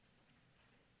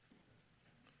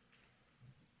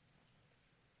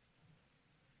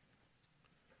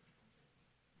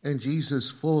And Jesus,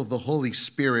 full of the Holy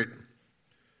Spirit,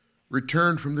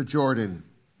 returned from the Jordan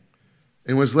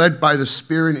and was led by the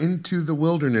Spirit into the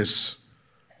wilderness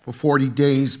for 40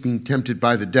 days, being tempted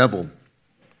by the devil.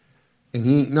 And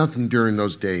he ate nothing during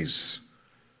those days.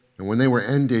 And when they were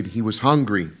ended, he was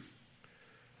hungry.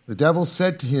 The devil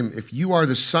said to him, "If you are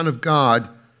the Son of God,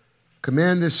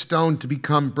 command this stone to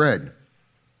become bread."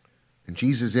 And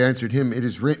Jesus answered him, "It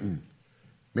is written,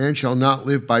 man shall not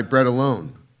live by bread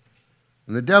alone."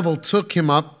 And the devil took him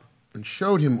up and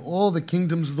showed him all the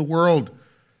kingdoms of the world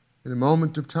in a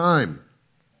moment of time,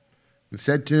 and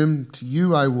said to him, "To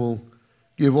you I will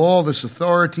give all this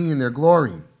authority and their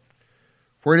glory,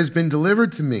 for it has been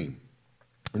delivered to me,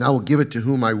 and I will give it to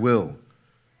whom I will.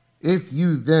 If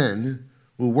you then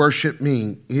will worship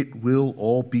me, it will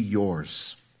all be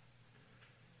yours."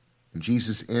 And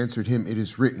Jesus answered him, "It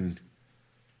is written,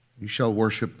 you shall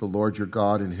worship the Lord your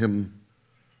God, and him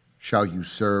shall you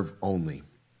serve only."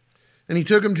 And he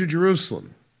took him to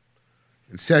Jerusalem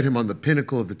and set him on the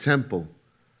pinnacle of the temple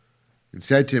and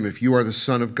said to him, "If you are the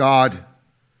Son of God,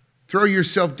 throw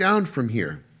yourself down from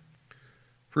here.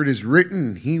 For it is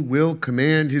written, he will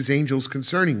command his angels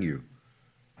concerning you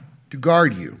to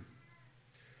guard you.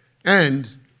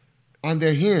 And on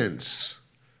their hands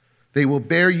they will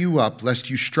bear you up, lest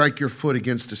you strike your foot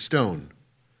against a stone."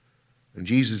 And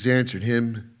Jesus answered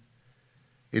him,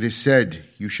 "It is said,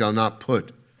 you shall not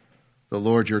put the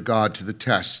Lord your God to the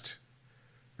test."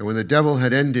 And when the devil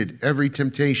had ended every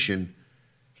temptation,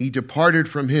 he departed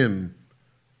from him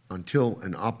until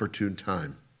an opportune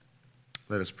time.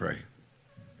 Let us pray.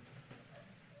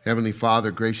 Heavenly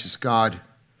Father, gracious God,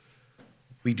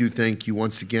 we do thank you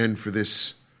once again for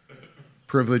this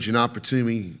privilege and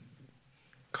opportunity.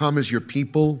 Come as your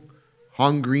people,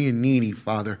 hungry and needy,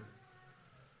 Father.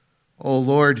 Oh,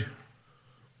 Lord,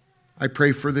 I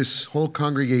pray for this whole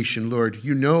congregation, Lord.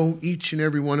 You know each and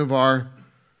every one of our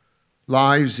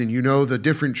lives, and you know the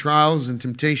different trials and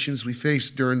temptations we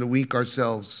face during the week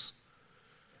ourselves.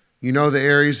 You know the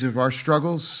areas of our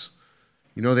struggles.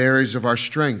 You know the areas of our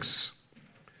strengths.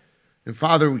 And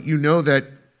Father, you know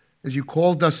that as you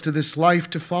called us to this life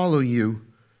to follow you,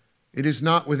 it is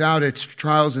not without its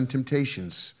trials and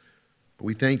temptations. But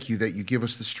we thank you that you give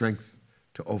us the strength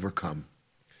to overcome.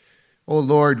 Oh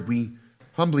Lord, we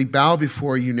humbly bow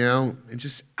before you now and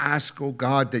just ask, oh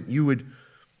God, that you would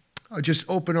just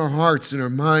open our hearts and our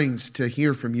minds to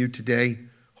hear from you today.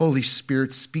 Holy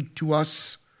Spirit, speak to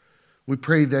us. We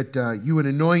pray that you would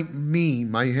anoint me,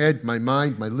 my head, my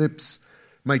mind, my lips,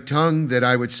 my tongue, that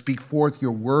I would speak forth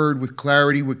your word with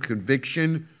clarity, with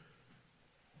conviction.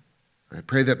 I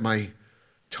pray that my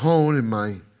tone and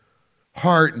my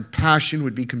heart and passion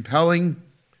would be compelling.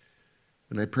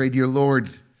 And I pray, dear Lord,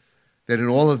 that in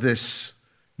all of this,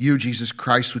 you, Jesus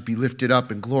Christ, would be lifted up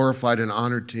and glorified and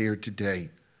honored here today.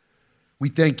 We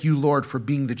thank you, Lord, for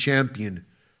being the champion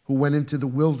who went into the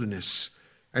wilderness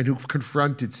and who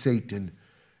confronted Satan,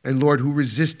 and Lord, who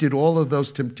resisted all of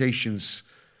those temptations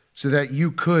so that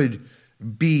you could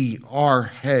be our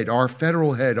head, our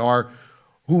federal head,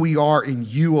 who we are in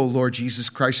you, O Lord Jesus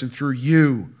Christ, and through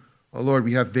you, O Lord,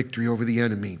 we have victory over the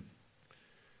enemy.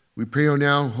 We pray, O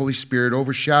now, Holy Spirit,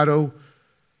 overshadow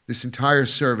this entire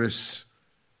service,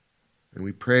 and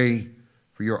we pray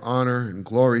for your honor and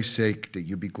glory's sake that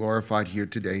you be glorified here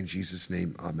today. In Jesus'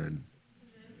 name, amen.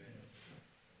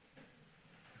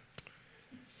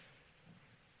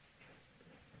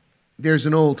 There's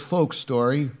an old folk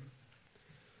story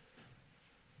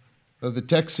of the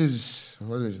Texas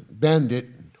bandit,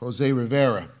 Jose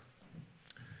Rivera.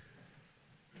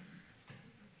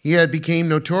 He had become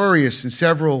notorious in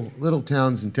several little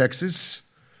towns in Texas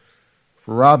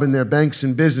for robbing their banks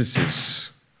and businesses.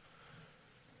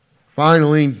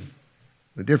 Finally,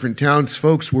 the different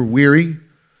townsfolk were weary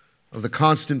of the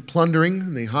constant plundering,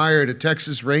 and they hired a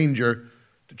Texas Ranger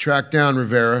to track down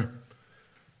Rivera.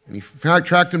 And he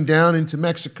tracked him down into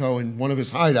Mexico in one of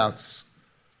his hideouts.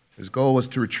 His goal was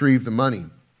to retrieve the money.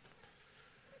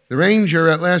 The ranger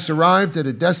at last arrived at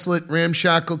a desolate,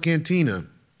 ramshackle cantina.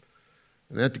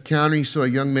 And at the counter, he saw a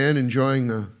young man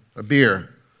enjoying a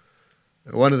beer.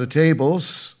 At one of the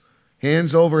tables,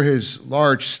 hands over his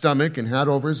large stomach and hat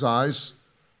over his eyes,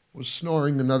 was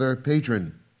snoring another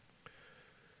patron.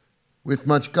 With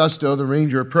much gusto, the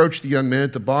ranger approached the young man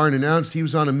at the bar and announced he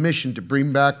was on a mission to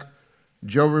bring back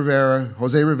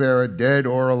Jose Rivera, dead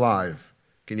or alive.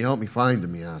 "Can you help me find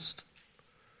him?" he asked.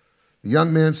 The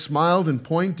young man smiled and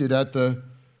pointed at the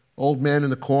old man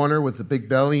in the corner with the big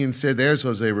belly and said, "There's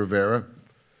Jose Rivera."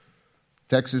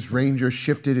 Texas Ranger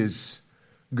shifted his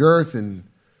girth and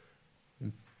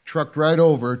trucked right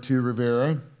over to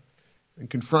Rivera and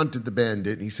confronted the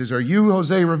bandit. He says, "Are you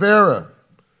Jose Rivera?"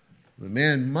 The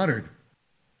man muttered.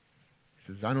 He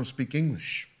says, I don't speak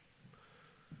English.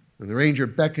 And the ranger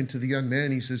beckoned to the young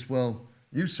man. He says, well,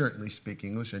 you certainly speak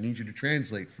English. I need you to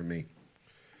translate for me.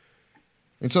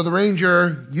 And so the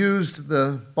ranger used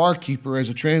the barkeeper as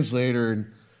a translator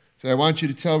and said, I want you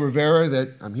to tell Rivera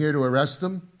that I'm here to arrest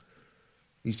him.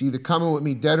 He's either coming with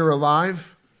me dead or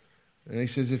alive. And he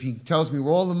says, if he tells me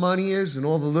where all the money is and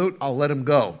all the loot, I'll let him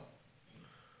go.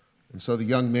 And so the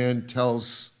young man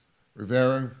tells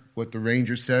Rivera what the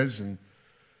ranger says, and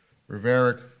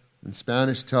Rivera in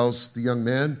Spanish tells the young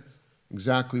man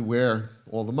exactly where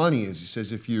all the money is. He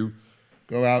says, if you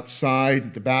go outside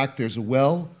at the back, there's a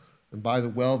well, and by the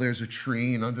well there's a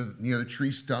tree, and near the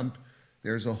tree stump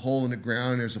there's a hole in the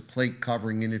ground, there's a plate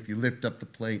covering it. If you lift up the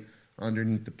plate,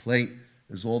 underneath the plate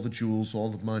is all the jewels, all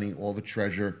the money, all the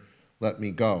treasure. Let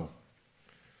me go.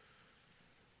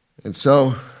 And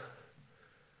so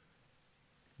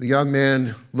the young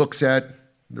man looks at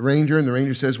the ranger, and the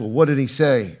ranger says, well, what did he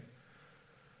say?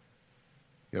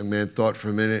 The young man thought for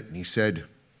a minute, and he said,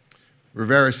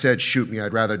 Rivera said, shoot me.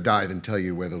 I'd rather die than tell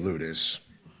you where the loot is.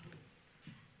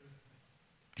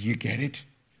 Do you get it?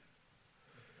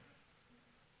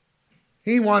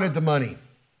 He wanted the money.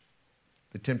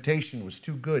 The temptation was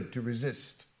too good to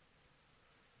resist.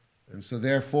 And so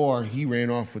therefore, he ran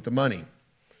off with the money.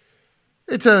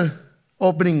 It's an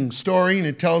opening story, and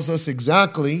it tells us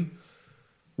exactly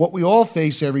what we all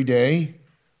face every day,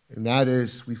 and that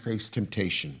is we face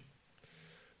temptation.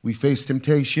 We face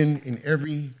temptation in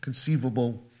every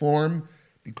conceivable form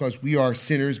because we are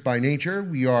sinners by nature.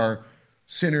 We are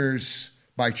sinners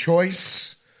by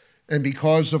choice. And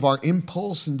because of our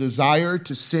impulse and desire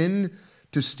to sin,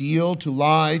 to steal, to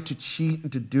lie, to cheat,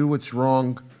 and to do what's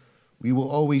wrong, we will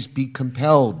always be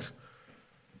compelled.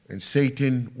 And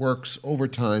Satan works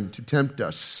overtime to tempt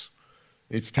us.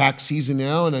 It's tax season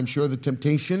now, and I'm sure the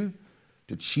temptation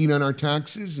to cheat on our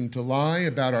taxes and to lie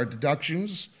about our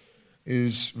deductions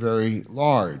is very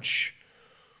large.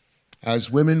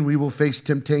 As women, we will face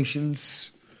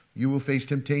temptations. You will face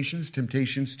temptations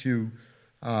to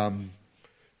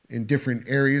in different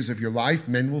areas of your life.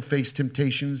 Men will face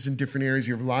temptations in different areas of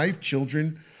your life.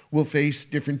 Children will face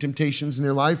different temptations in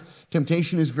their life.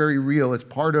 Temptation is very real. It's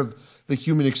part of the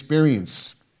human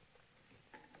experience.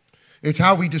 It's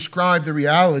how we describe the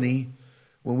reality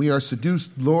when we are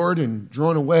seduced, lured, and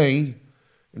drawn away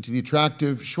into the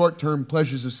attractive short-term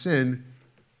pleasures of sin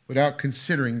without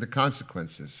considering the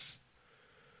consequences.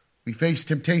 We face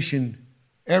temptation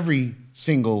every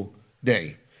single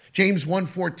day. James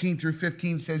 1:14 through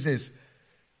 15 says this,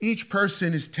 each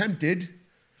person is tempted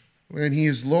when he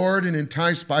is lured and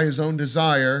enticed by his own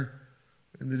desire,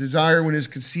 and the desire when it is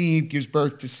conceived gives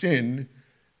birth to sin,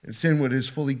 and sin when it is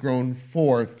fully grown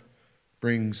forth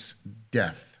brings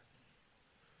death.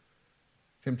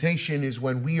 Temptation is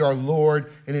when we are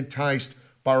lured and enticed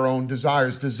by our own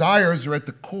desires. Desires are at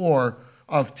the core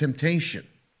of temptation.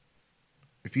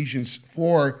 Ephesians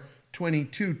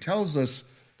 4:22 tells us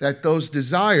that those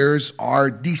desires are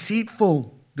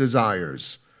deceitful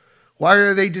desires. Why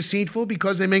are they deceitful?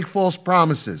 Because they make false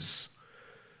promises.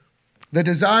 The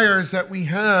desires that we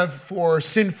have for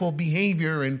sinful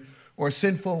behavior or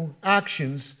sinful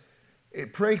actions,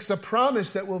 it breaks a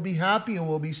promise that we'll be happy and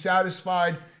we'll be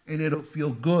satisfied and it'll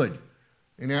feel good.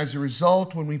 And as a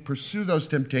result, when we pursue those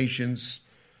temptations,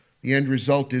 the end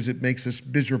result is it makes us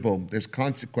miserable. There's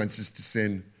consequences to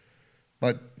sin.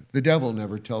 But the devil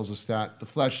never tells us that. The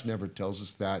flesh never tells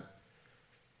us that.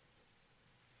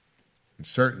 And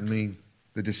certainly,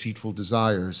 the deceitful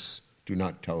desires do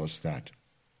not tell us that.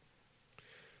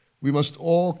 We must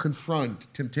all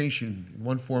confront temptation in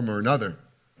one form or another.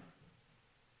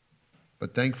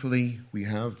 But thankfully, we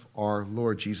have our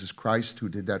Lord Jesus Christ who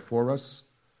did that for us.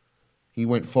 He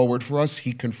went forward for us.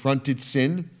 He confronted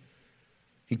sin.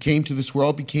 He came to this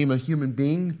world, became a human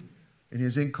being. In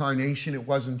his incarnation, it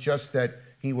wasn't just that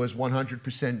he was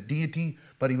 100% deity,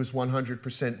 but he was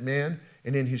 100% man.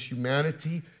 And in his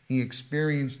humanity, he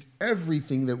experienced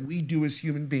everything that we do as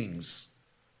human beings,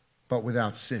 but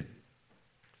without sin.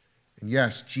 And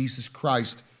yes, Jesus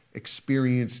Christ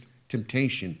experienced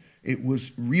temptation. It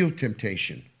was real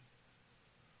temptation.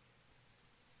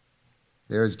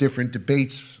 There's different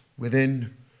debates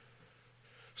within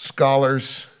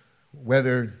scholars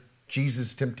whether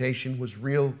Jesus' temptation was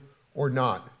real or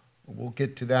not. We'll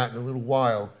get to that in a little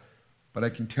while, but I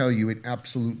can tell you it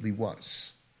absolutely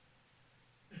was.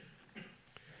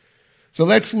 So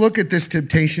let's look at this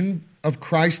temptation of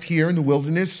Christ here in the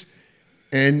wilderness.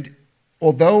 And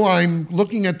although I'm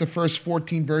looking at the first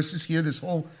 14 verses here, this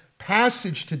whole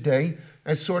passage today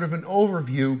as sort of an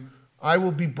overview, I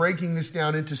will be breaking this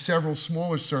down into several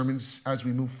smaller sermons as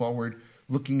we move forward,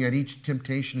 looking at each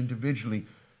temptation individually,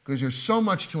 because there's so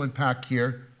much to unpack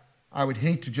here. I would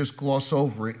hate to just gloss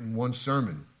over it in one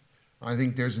sermon. I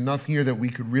think there's enough here that we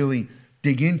could really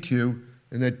dig into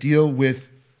and that deal with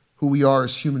who we are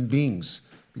as human beings.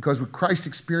 Because what Christ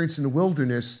experienced in the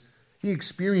wilderness, he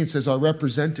experienced as our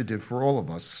representative for all of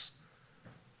us.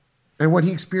 And what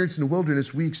he experienced in the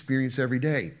wilderness, we experience every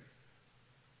day.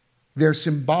 They're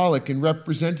symbolic and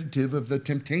representative of the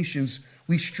temptations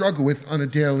we struggle with on a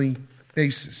daily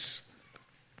basis.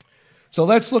 So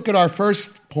let's look at our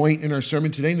first point in our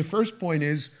sermon today. And the first point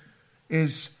is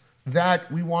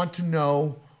that we want to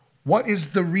know what is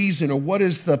the reason or what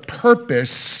is the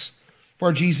purpose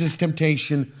for Jesus'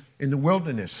 temptation in the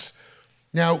wilderness.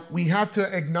 Now, we have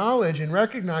to acknowledge and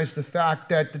recognize the fact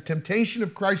that the temptation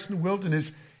of Christ in the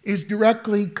wilderness is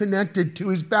directly connected to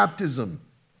his baptism.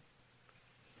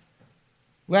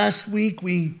 Last week,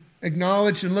 we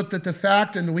acknowledged and looked at the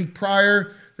fact, and the week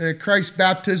prior, that at Christ's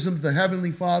baptism, the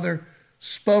Heavenly Father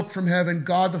spoke from heaven,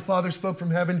 God the Father spoke from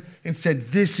heaven and said,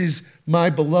 "This is my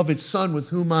beloved Son with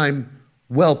whom I'm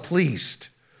well pleased."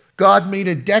 God made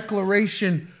a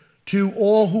declaration to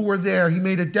all who were there. He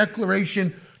made a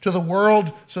declaration to the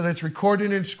world so that it's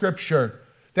recorded in Scripture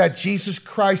that Jesus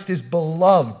Christ is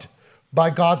beloved by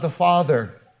God the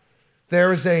Father.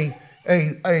 There is a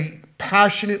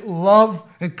passionate love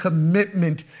and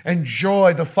commitment and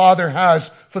joy the Father has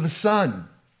for the Son.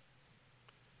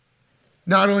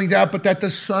 Not only that, but that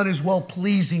the Son is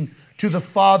well-pleasing to the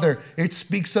Father. It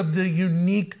speaks of the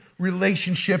unique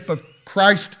relationship of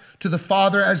Christ to the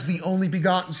Father as the only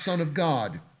begotten Son of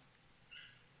God.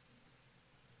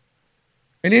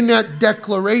 And in that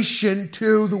declaration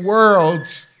to the world,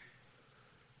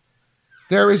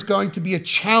 there is going to be a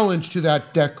challenge to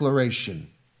that declaration.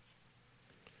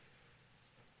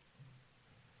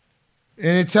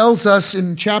 And it tells us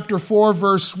in chapter 4,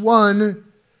 verse 1,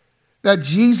 that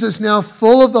Jesus, now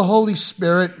full of the Holy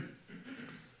Spirit,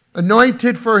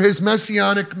 anointed for his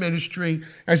messianic ministry,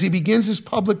 as he begins his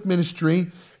public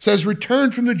ministry, says,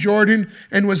 returned from the Jordan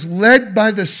and was led by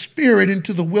the Spirit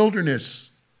into the wilderness.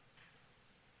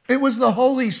 It was the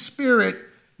Holy Spirit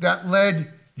that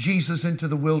led Jesus into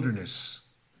the wilderness.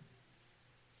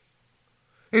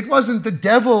 It wasn't the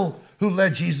devil who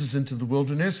led Jesus into the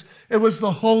wilderness. It was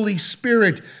the Holy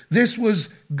Spirit. This was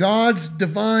God's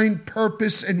divine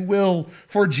purpose and will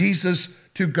for Jesus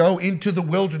to go into the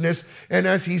wilderness. And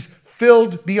as he's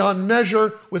filled beyond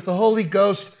measure with the Holy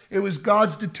Ghost, it was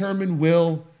God's determined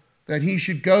will that he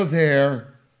should go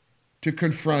there to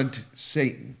confront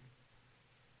Satan.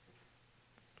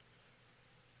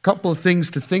 A couple of things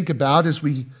to think about as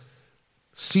we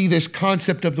see this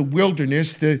concept of the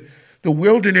wilderness. The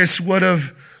wilderness would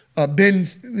have been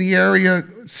the area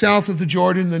south of the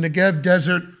Jordan, the Negev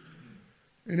desert,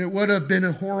 and it would have been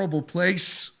a horrible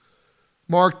place.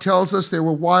 Mark tells us there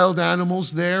were wild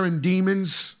animals there and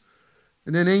demons.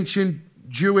 And in ancient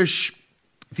Jewish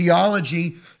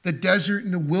theology, the desert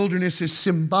and the wilderness is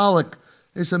symbolic.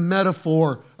 It's a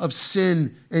metaphor of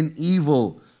sin and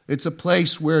evil. It's a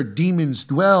place where demons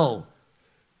dwell.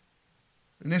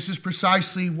 And this is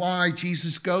precisely why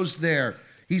Jesus goes there.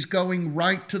 He's going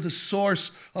right to the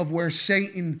source of where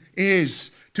Satan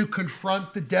is, to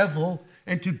confront the devil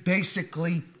and to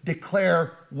basically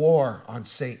declare war on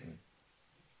Satan.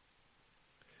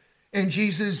 And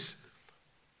Jesus,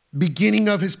 beginning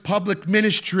of his public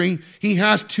ministry, he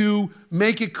has to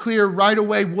make it clear right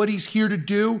away what he's here to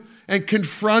do and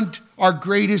confront our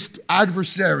greatest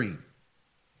adversary.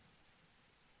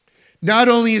 Not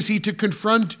only is he to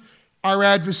confront our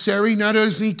adversary, not only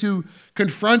is he to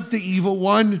confront the evil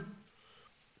one,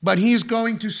 but he is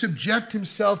going to subject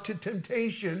himself to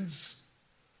temptations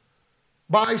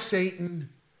by Satan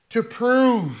to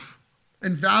prove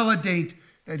and validate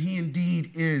that he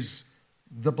indeed is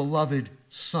the beloved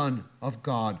Son of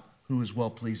God who is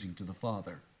well-pleasing to the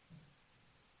Father.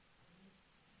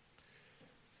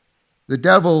 The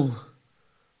devil,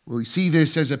 we see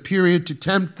this as a period to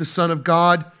tempt the Son of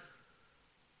God,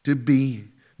 to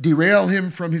derail him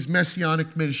from his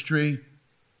messianic ministry.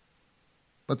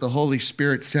 But the Holy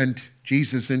Spirit sent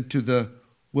Jesus into the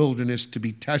wilderness to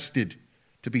be tested,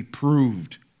 to be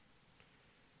proved,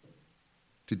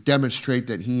 to demonstrate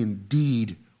that he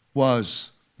indeed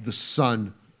was the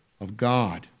Son of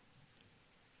God.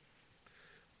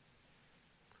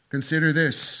 Consider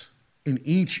this. In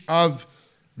each of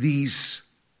these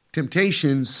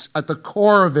temptations, at the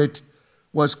core of it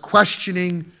was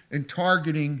questioning and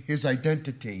targeting his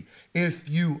identity. If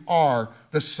you are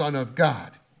the Son of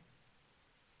God,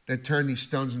 then turn these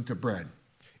stones into bread.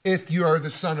 If you are the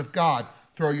Son of God,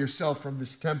 throw yourself from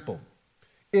this temple.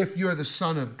 If you're the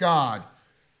Son of God,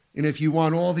 And if you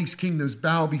want all these kingdoms,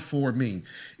 bow before me.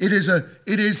 It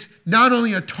is not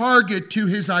only a target to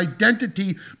his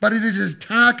identity, but it is an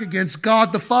attack against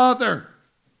God the Father.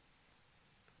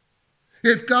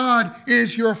 If God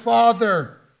is your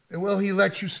Father, then will he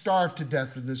let you starve to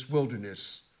death in this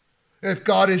wilderness? If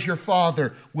God is your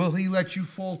Father, will he let you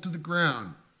fall to the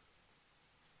ground?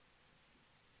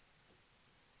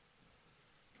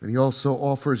 And he also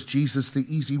offers Jesus the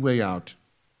easy way out.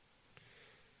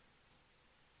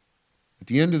 At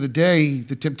the end of the day,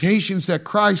 the temptations that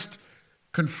Christ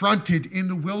confronted in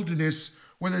the wilderness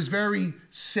were those very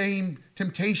same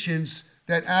temptations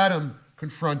that Adam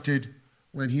confronted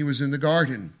when he was in the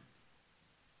garden.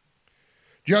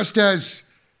 Just as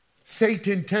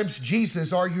Satan tempts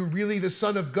Jesus, are you really the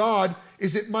Son of God?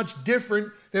 Is it much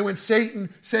different than when Satan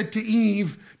said to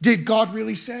Eve, did God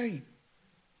really say?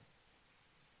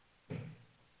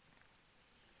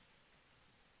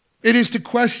 It is to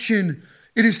question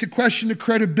the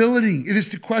credibility. It is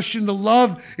to question the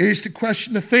love. It is to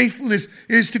question the faithfulness.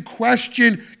 It is to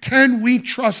question, can we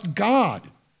trust God?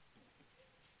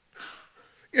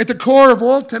 At the core of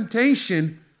all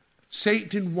temptation,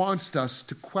 Satan wants us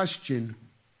to question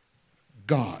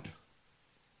God.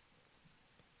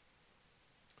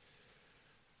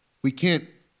 We can't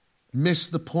miss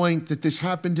the point that this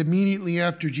happened immediately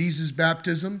after Jesus'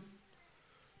 baptism,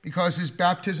 because his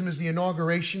baptism is the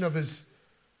inauguration of his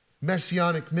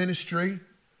messianic ministry,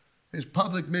 his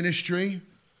public ministry,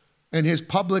 and his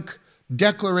public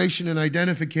declaration and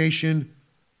identification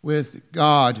with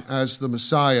God as the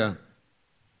Messiah.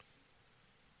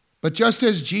 But just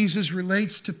as Jesus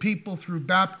relates to people through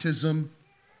baptism,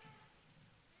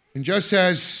 and just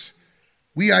as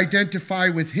we identify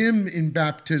with him in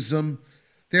baptism,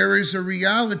 there is a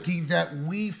reality that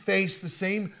we face the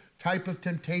same type of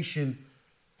temptation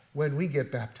when we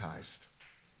get baptized.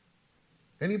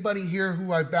 Anybody here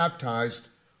who I baptized?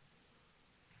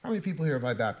 How many people here have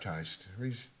I baptized?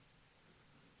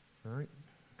 All right,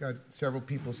 got several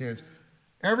people's hands.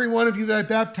 Every one of you that I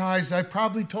baptized, I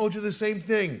probably told you the same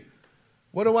thing.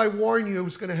 What do I warn you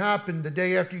is going to happen the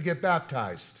day after you get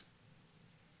baptized?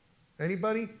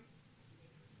 Anybody?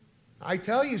 I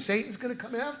tell you, Satan's going to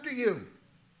come after you.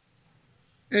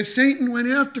 If Satan went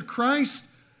after Christ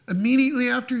immediately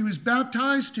after he was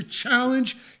baptized to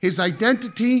challenge his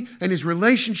identity and his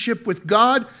relationship with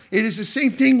God, it is the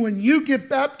same thing when you get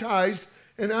baptized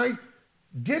and I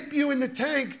dip you in the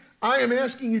tank. I am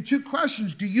asking you two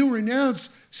questions. Do you renounce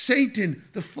Satan,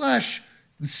 the flesh,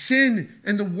 the sin,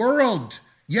 and the world?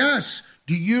 Yes.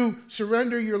 Do you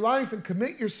surrender your life and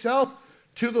commit yourself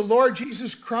to the Lord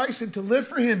Jesus Christ and to live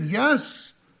for him?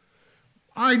 Yes.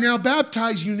 I now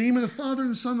baptize you in the name of the Father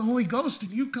and the Son and the Holy Ghost,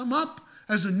 and you come up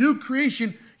as a new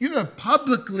creation. You have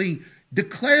publicly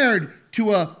declared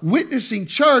to a witnessing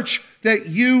church that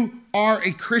you are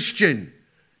a Christian.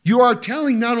 You are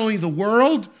telling not only the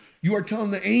world, you are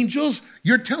telling the angels,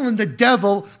 you're telling the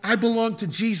devil, I belong to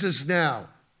Jesus now.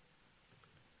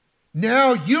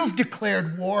 Now you've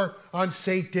declared war on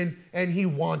Satan and he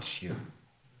wants you.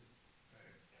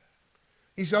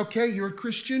 He's okay, you're a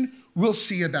Christian? We'll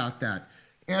see about that.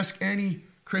 Ask any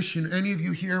Christian, any of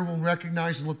you here will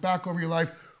recognize and look back over your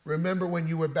life. Remember when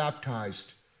you were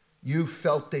baptized, you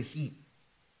felt the heat.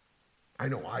 I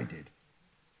know I did.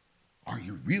 Are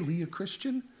you really a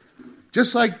Christian?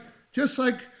 Just like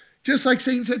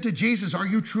Satan said to Jesus, are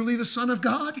you truly the Son of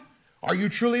God? Are you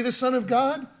truly the Son of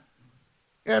God?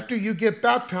 After you get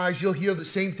baptized, you'll hear the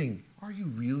same thing. Are you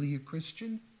really a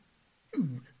Christian?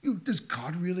 Does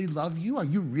God really love you? Are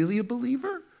you really a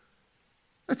believer?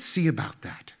 Let's see about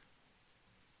that.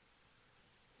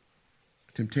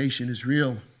 Temptation is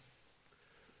real.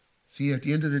 See, at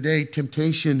the end of the day,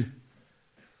 temptation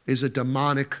is a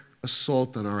demonic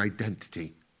assault on our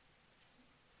identity.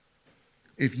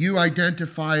 If you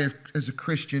identify as a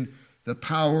Christian, the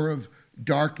power of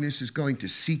darkness is going to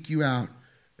seek you out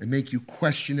and make you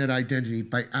question that identity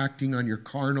by acting on your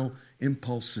carnal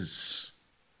impulses.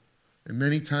 And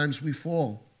many times we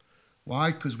fall.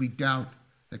 Why? Because we doubt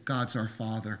that God's our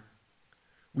Father.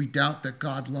 We doubt that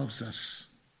God loves us.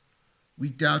 We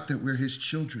doubt that we're his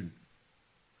children.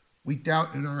 We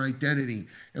doubt in our identity.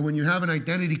 And when you have an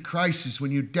identity crisis,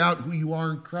 when you doubt who you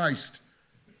are in Christ,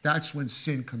 that's when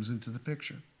sin comes into the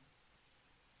picture.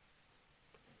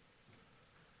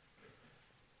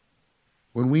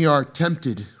 When we are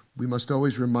tempted, we must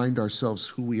always remind ourselves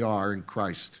who we are in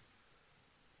Christ.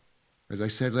 As I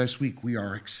said last week, we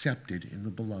are accepted in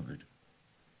the beloved.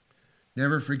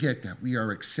 Never forget that. We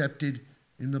are accepted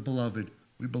in the beloved.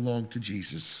 We belong to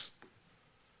Jesus.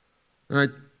 All right,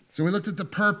 so we looked at the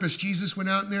purpose. Jesus went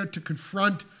out there to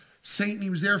confront Satan. He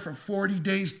was there for 40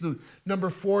 days. The number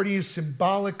 40 is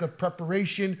symbolic of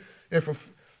preparation.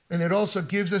 And it also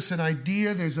gives us an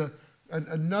idea. There's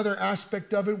another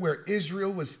aspect of it where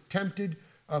Israel was tempted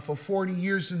for 40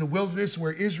 years in the wilderness,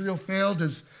 where Israel failed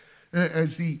as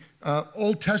the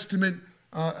Old Testament,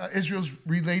 Israel's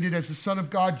related as the Son of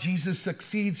God. Jesus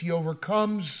succeeds. He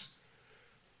overcomes.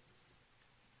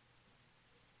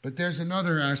 But there's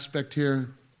another aspect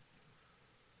here,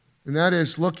 and that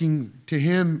is looking to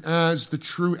him as the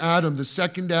true Adam, the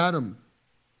second Adam.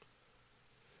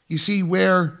 You see,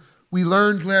 where we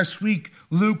learned last week,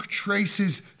 Luke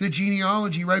traces the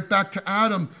genealogy right back to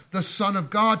Adam, the Son of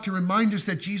God, to remind us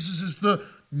that Jesus is the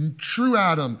true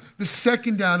Adam, the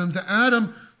second Adam,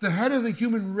 the head of the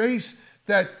human race,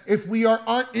 that if we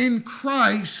are in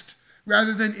Christ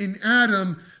rather than in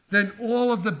Adam, then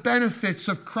all of the benefits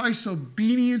of Christ's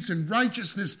obedience and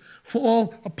righteousness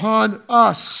fall upon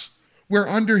us. We're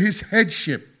under his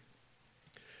headship.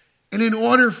 And in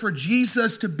order for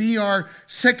Jesus to be our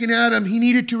second Adam, he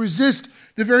needed to resist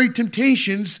the very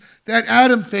temptations that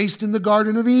Adam faced in the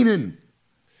Garden of Eden.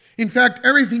 In fact,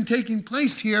 everything taking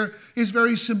place here is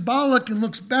very symbolic and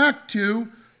looks back to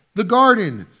the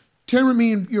garden. Turn with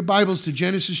me in your Bibles to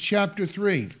Genesis chapter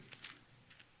 3.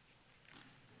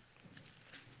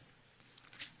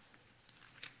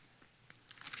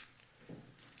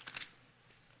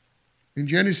 In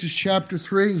Genesis chapter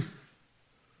 3,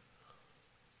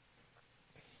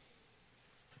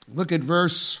 look at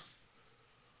verse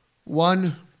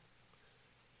 1.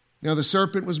 Now the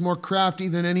serpent was more crafty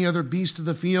than any other beast of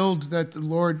the field that the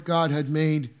Lord God had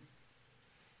made.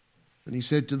 And he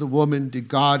said to the woman, did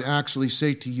God actually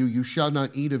say to you, you shall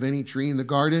not eat of any tree in the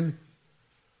garden?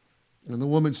 And the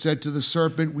woman said to the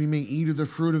serpent, we may eat of the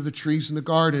fruit of the trees in the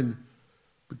garden.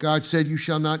 But God said, you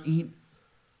shall not eat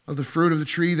of the fruit of the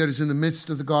tree that is in the midst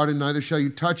of the garden, neither shall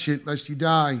you touch it, lest you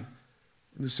die.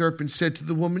 And the serpent said to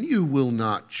the woman, you will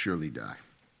not surely die.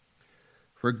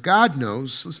 For God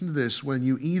knows, listen to this, when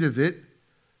you eat of it,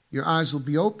 your eyes will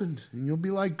be opened, and you'll be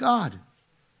like God,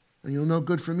 and you'll know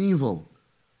good from evil.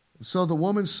 And so the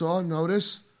woman saw,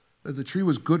 notice, that the tree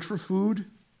was good for food,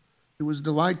 it was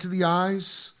delight to the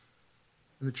eyes,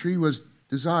 and the tree was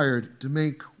desired to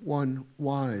make one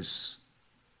wise.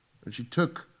 And she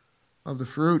took of the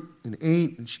fruit and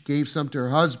ate, and she gave some to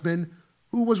her husband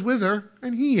who was with her,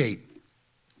 and he ate.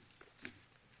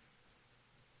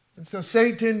 And so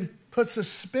Satan puts a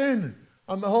spin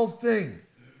on the whole thing.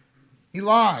 He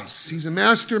lies. He's a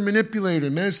master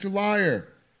manipulator, master liar.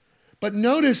 But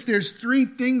notice there's three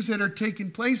things that are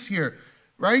taking place here,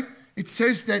 right? It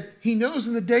says that he knows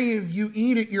in the day if you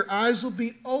eat it, your eyes will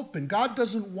be open. God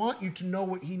doesn't want you to know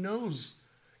what he knows.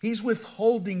 He's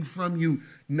withholding from you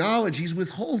knowledge. He's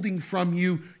withholding from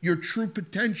you your true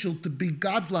potential to be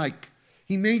godlike.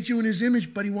 He made you in his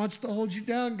image, but he wants to hold you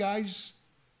down, guys.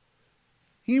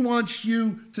 He wants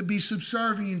you to be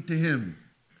subservient to him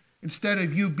instead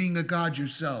of you being a god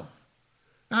yourself.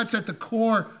 That's at the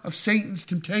core of Satan's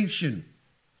temptation.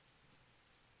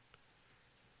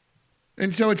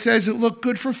 And so it says it looked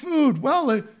good for food.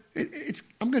 Well,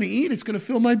 I'm going to eat. It's going to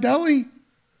fill my belly.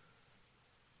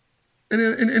 And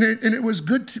it was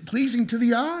good, pleasing to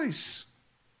the eyes.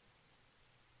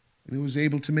 And it was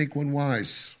able to make one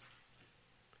wise.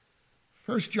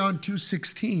 1 John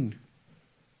 2:16.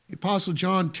 The Apostle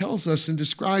John tells us and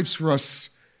describes for us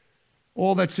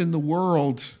all that's in the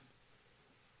world.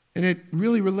 And it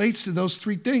really relates to those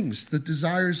three things: the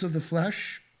desires of the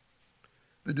flesh,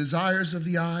 the desires of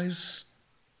the eyes,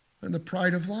 and the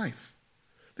pride of life.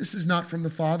 This is not from the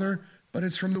Father, but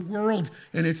it's from the world.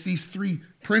 And it's these three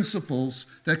principles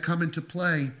that come into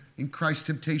play in Christ's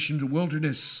temptation to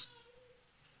wilderness.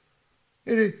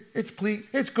 It's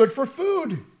good for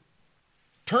food.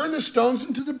 Turn the stones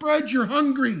into the bread. You're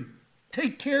hungry.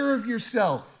 Take care of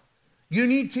yourself. You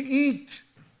need to eat.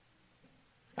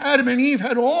 Adam and Eve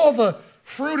had all the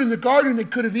fruit in the garden they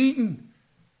could have eaten,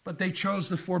 but they chose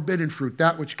the forbidden fruit,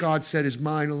 that which God said is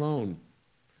mine alone.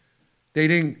 They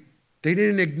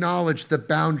didn't acknowledge the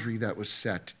boundary that was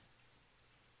set.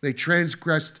 They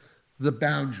transgressed the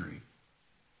boundary.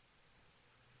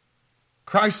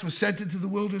 Christ was sent into the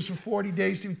wilderness for 40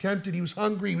 days to be tempted. He was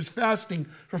hungry. He was fasting.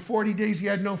 For 40 days he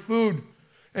had no food.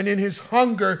 And in his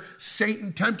hunger,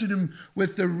 Satan tempted him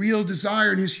with the real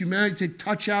desire in his humanity to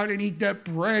touch out and eat that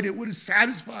bread. It would have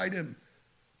satisfied him.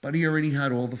 But he already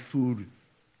had all the food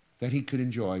that he could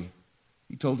enjoy.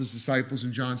 He told his disciples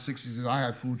in John 6, he says, I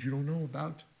have food you don't know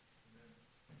about.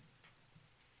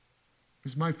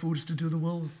 Because my food is to do the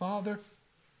will of the Father.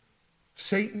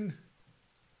 Satan,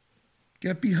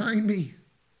 get behind me.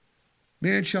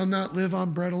 Man shall not live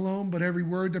on bread alone, but every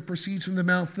word that proceeds from the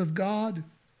mouth of God.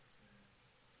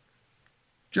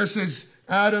 Just as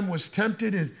Adam was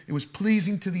tempted, it was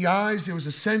pleasing to the eyes. There was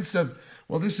a sense of,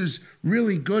 well, this is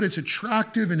really good. It's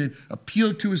attractive, and it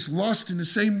appealed to his lust in the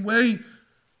same way.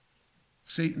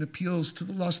 Satan appeals to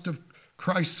the lust of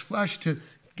Christ's flesh to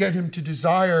get him to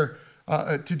desire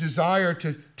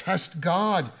to test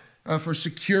God for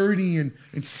security and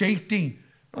safety.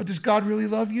 Oh, does God really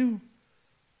love you?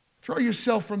 Throw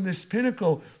yourself from this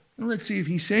pinnacle and let's see if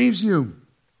he saves you.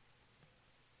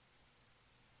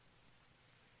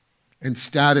 And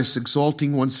status,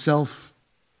 exalting oneself.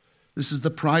 This is the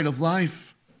pride of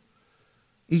life.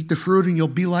 Eat the fruit and you'll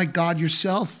be like God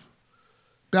yourself.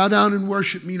 Bow down and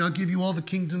worship me and I'll give you all the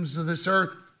kingdoms of this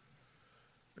earth.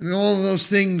 And all of those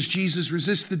things, Jesus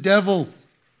resists the devil.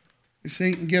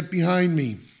 Satan, get behind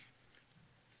me.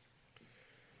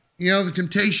 You know, the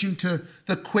temptation to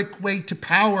the quick way to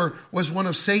power was one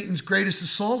of Satan's greatest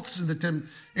assaults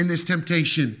in this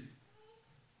temptation.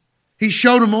 He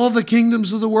showed him all the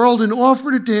kingdoms of the world and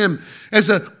offered it to him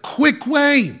as a quick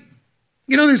way.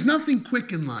 You know, there's nothing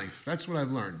quick in life. That's what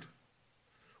I've learned.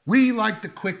 We like the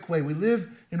quick way. We live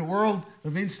in a world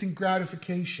of instant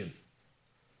gratification.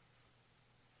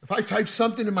 If I type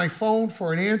something in my phone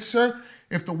for an answer,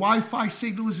 if the Wi-Fi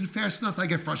signal isn't fast enough, I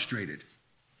get frustrated.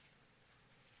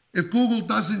 If Google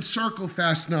doesn't circle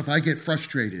fast enough, I get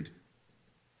frustrated.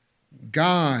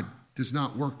 God does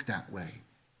not work that way.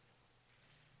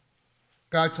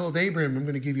 God told Abraham, I'm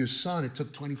going to give you a son. It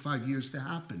took 25 years to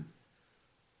happen.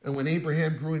 And when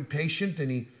Abraham grew impatient and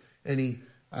he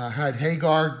had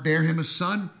Hagar bear him a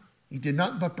son, he did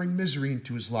nothing but bring misery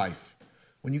into his life.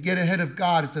 When you get ahead of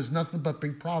God, it does nothing but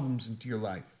bring problems into your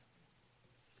life.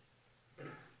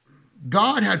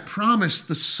 God had promised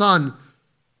the son,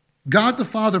 God the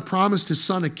Father promised his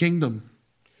son a kingdom.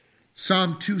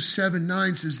 Psalm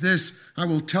 2:7-9 says this, I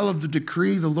will tell of the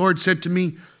decree. The Lord said to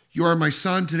me, you are my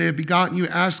son, today I have begotten you.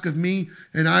 Ask of me,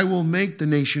 and I will make the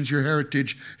nations your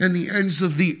heritage, and the ends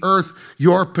of the earth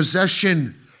your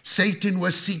possession. Satan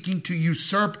was seeking to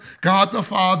usurp God the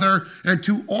Father and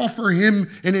to offer him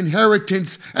an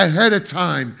inheritance ahead of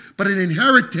time, but an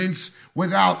inheritance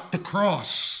without the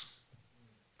cross.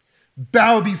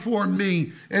 Bow before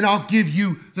me, and I'll give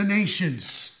you the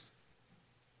nations.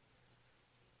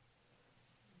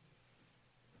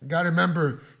 You got to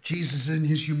remember, Jesus in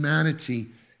his humanity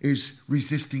is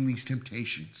resisting these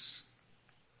temptations.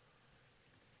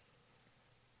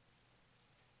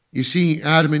 You see,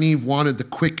 Adam and Eve wanted the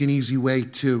quick and easy way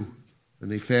too,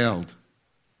 and they failed.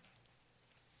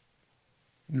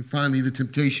 And finally, the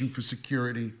temptation for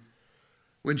security.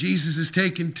 When Jesus is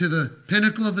taken to the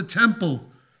pinnacle of the temple,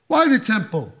 why the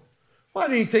temple? Why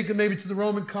didn't he take him maybe to the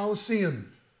Roman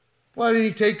Colosseum? Why didn't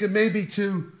he take him maybe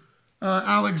to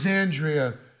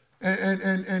Alexandria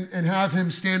and have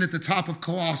him stand at the top of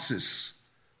Colossus?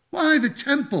 Why the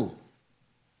temple?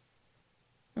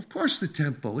 Of course the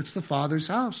temple. It's the Father's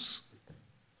house.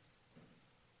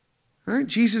 Right?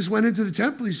 Jesus went into the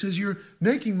temple. He says, you're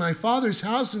making my Father's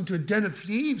house into a den of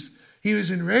thieves. He was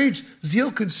enraged.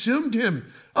 Zeal consumed him.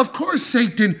 Of course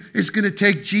Satan is going to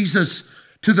take Jesus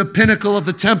to the pinnacle of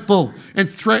the temple and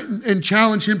threaten and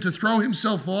challenge him to throw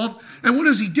himself off. And what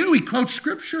does he do? He quotes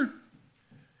Scripture.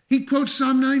 He quotes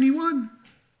Psalm 91.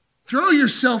 Throw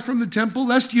yourself from the temple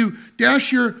lest you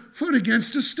dash your foot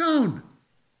against a stone.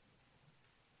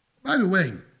 By the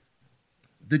way,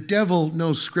 the devil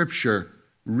knows Scripture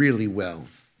really well.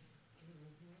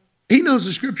 He knows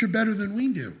the Scripture better than we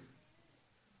do.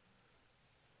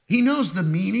 He knows the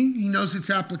meaning. He knows its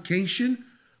application.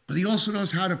 But he also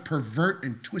knows how to pervert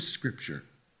and twist Scripture.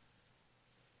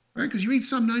 Right? Because you read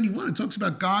Psalm 91, it talks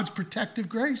about God's protective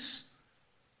grace.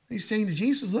 He's saying to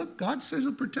Jesus, look, God says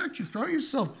he'll protect you. Throw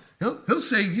yourself. He'll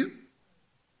save you.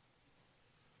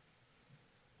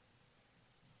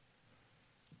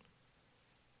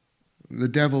 The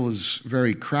devil is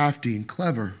very crafty and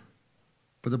clever.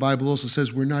 But the Bible also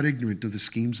says we're not ignorant of the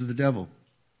schemes of the devil.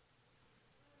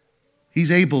 He's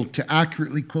able to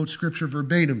accurately quote Scripture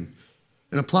verbatim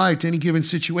and apply it to any given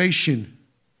situation.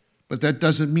 But that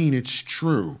doesn't mean it's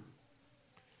true.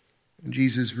 And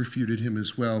Jesus refuted him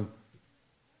as well.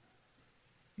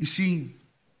 You see,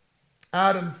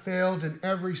 Adam failed in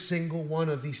every single one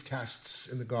of these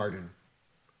tests in the garden.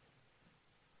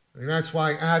 And that's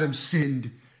why Adam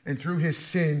sinned. And through his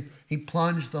sin, he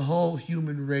plunged the whole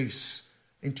human race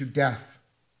into death.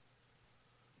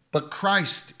 But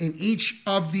Christ, in each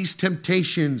of these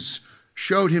temptations,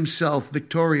 showed himself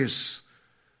victorious.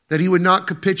 That he would not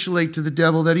capitulate to the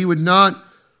devil, that he would not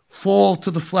fall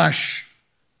to the flesh.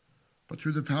 But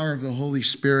through the power of the Holy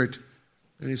Spirit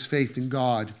and his faith in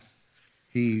God,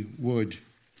 he would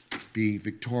be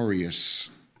victorious.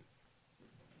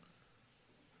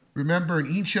 Remember, in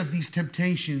each of these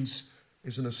temptations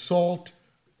is an assault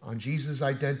on Jesus'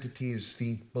 identity as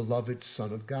the beloved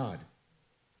Son of God.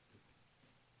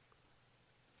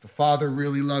 If the Father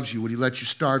really loves you, would he let you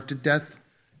starve to death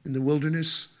in the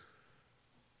wilderness?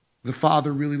 If the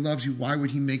Father really loves you, why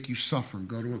would he make you suffer and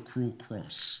go to a cruel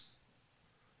cross?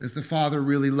 If the Father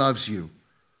really loves you,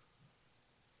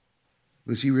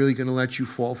 is he really going to let you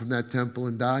fall from that temple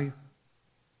and die?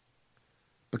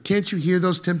 But can't you hear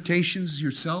those temptations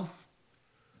yourself?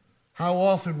 How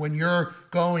often when you're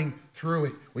going through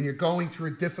it, when you're going through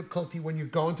a difficulty, when you're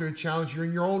going through a challenge, you're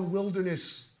in your own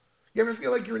wilderness. You ever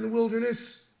feel like you're in the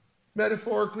wilderness?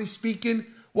 Metaphorically speaking,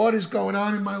 what is going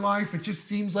on in my life? It just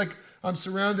seems like I'm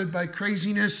surrounded by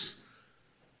craziness.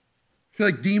 I feel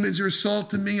like demons are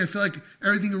assaulting me. I feel like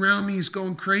everything around me is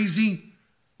going crazy.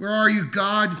 Where are you,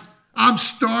 God? I'm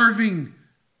starving.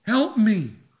 Help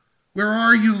me. Where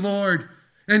are you, Lord?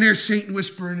 And there's Satan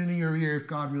whispering in your ear, if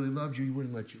God really loved you, he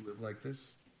wouldn't let you live like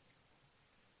this.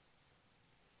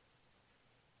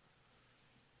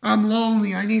 I'm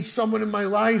lonely. I need someone in my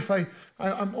life.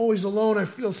 I'm always alone. I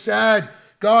feel sad.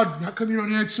 God, how come you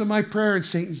don't answer my prayer? And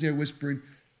Satan's there whispering,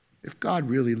 if God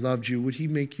really loved you, would he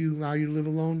allow you to live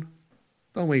alone?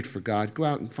 Don't wait for God. Go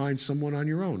out and find someone on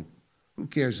your own. Who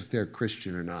cares if they're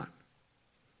Christian or not?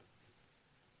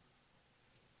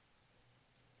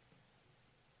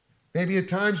 Maybe at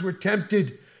times we're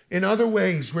tempted in other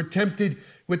ways. We're tempted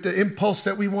with the impulse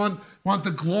that we want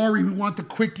the glory. We want the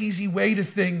quick, easy way to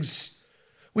things.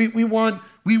 We want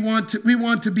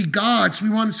to be gods. We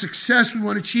want success. We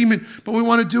want achievement. But we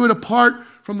want to do it apart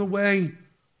from the way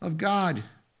of God.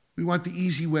 We want the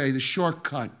easy way, the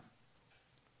shortcut.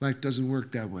 Life doesn't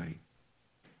work that way.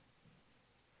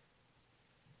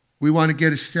 We want to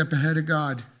get a step ahead of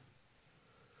God.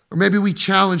 Or maybe we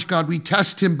challenge God. We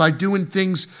test him by doing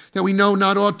things that we know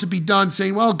not ought to be done,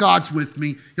 saying, well, God's with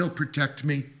me. He'll protect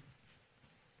me.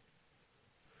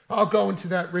 I'll go into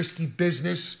that risky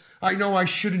business. I know I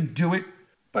shouldn't do it.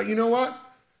 But you know what?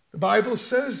 The Bible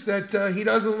says that he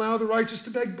doesn't allow the righteous to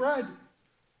beg bread.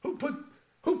 Who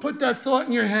put that thought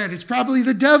in your head? It's probably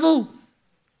the devil.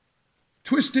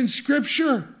 Twisting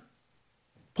Scripture.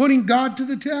 Putting God to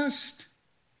the test.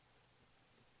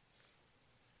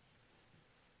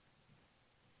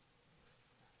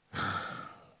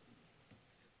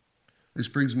 This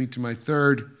brings me to my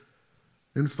third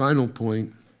and final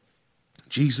point.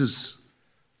 Jesus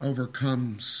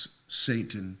overcomes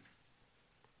Satan.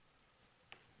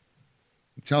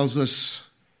 He tells us,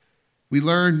 we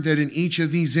learn that in each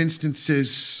of these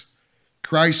instances,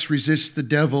 Christ resists the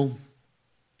devil.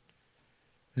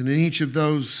 And in each of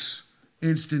those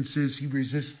instances, he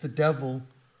resists the devil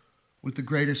with the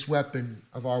greatest weapon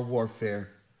of our warfare.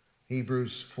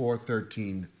 Hebrews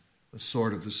 4:13, the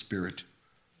sword of the Spirit,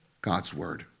 God's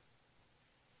word.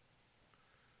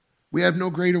 We have no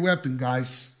greater weapon,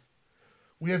 guys.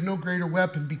 We have no greater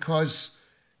weapon because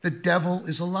the devil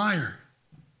is a liar.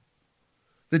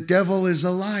 The devil is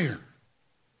a liar.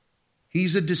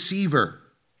 He's a deceiver.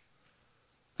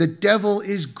 The devil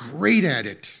is great at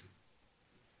it.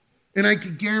 And I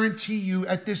can guarantee you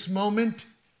at this moment,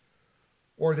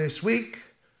 or this week,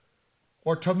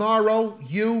 or tomorrow,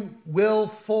 you will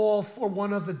fall for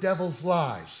one of the devil's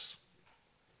lies.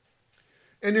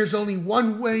 And there's only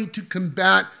one way to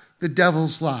combat the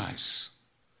devil's lies,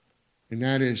 and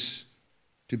that is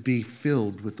to be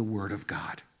filled with the Word of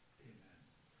God.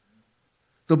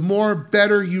 The more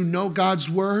better you know God's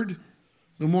Word,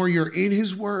 the more you're in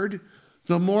His Word,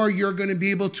 the more you're going to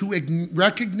be able to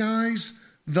recognize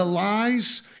the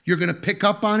lies. You're going to pick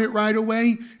up on it right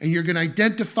away, and you're going to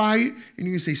identify it, and you're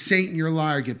going to say, Satan, you're a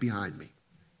liar, get behind me.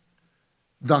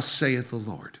 Thus saith the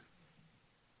Lord.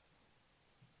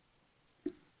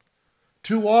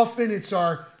 Too often it's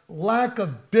our lack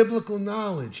of biblical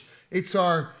knowledge. It's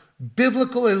our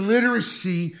biblical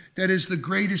illiteracy that is the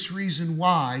greatest reason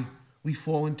why we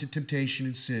fall into temptation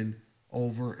and sin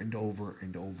over and over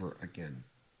and over again.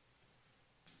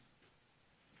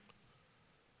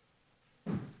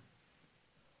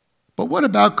 But what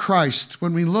about Christ?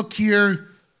 When we look here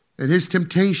at his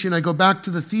temptation, I go back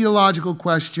to the theological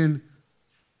question,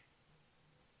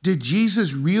 did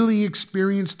Jesus really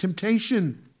experience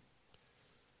temptation?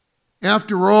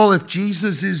 After all, if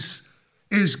Jesus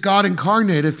is God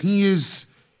incarnate, if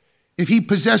he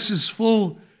possesses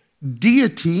full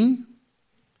deity,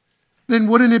 then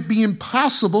wouldn't it be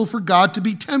impossible for God to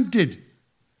be tempted?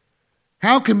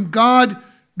 How can God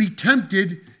be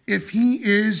tempted if he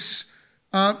is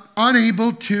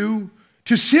unable to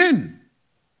sin?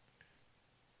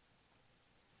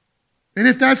 And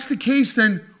if that's the case,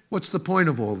 then what's the point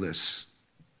of all this?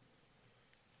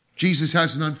 Jesus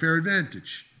has an unfair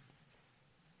advantage.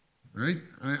 right?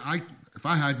 If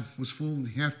I was full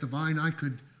half divine, I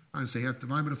don't say half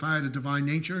divine, but if I had a divine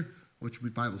nature, which the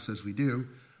Bible says we do,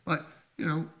 but,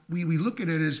 we look at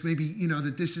it as maybe,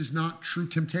 that this is not true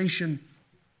temptation.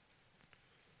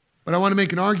 But I want to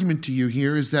make an argument to you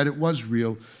here is that it was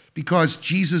real because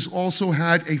Jesus also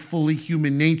had a fully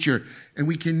human nature, and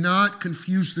we cannot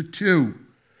confuse the two.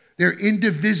 They're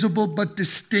indivisible but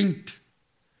distinct.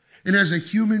 And as a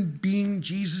human being,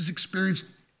 Jesus experienced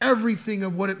everything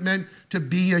of what it meant to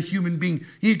be a human being.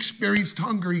 He experienced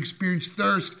hunger, he experienced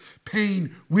thirst,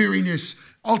 pain, weariness.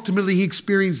 Ultimately, he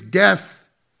experienced death.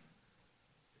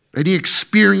 And he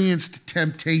experienced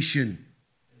temptation.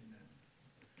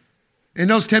 And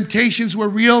those temptations were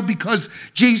real because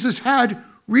Jesus had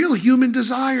real human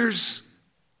desires.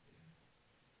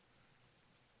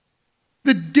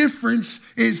 The difference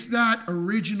is that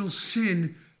original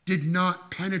sin did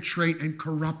not penetrate and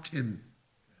corrupt him.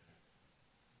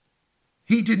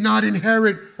 He did not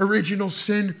inherit original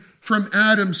sin from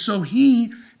Adam, so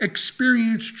he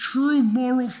experienced true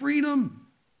moral freedom.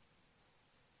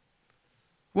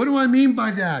 What do I mean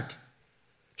by that?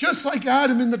 Just like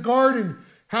Adam in the garden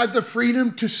had the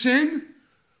freedom to sin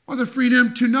or the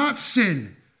freedom to not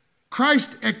sin,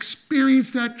 Christ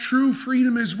experienced that true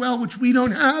freedom as well, which we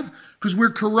don't have because we're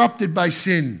corrupted by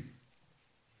sin.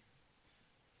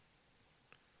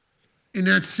 In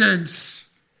that sense,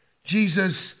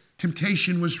 Jesus'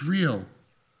 temptation was real.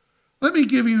 Let me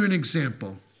give you an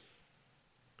example.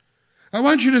 I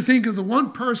want you to think of the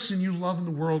one person you love in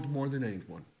the world more than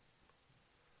anyone.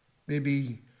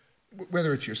 Maybe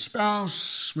whether it's your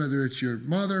spouse, whether it's your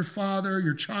mother, father,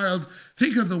 your child.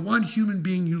 Think of the one human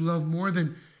being you love more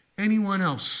than anyone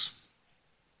else.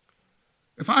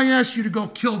 If I asked you to go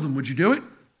kill them, would you do it?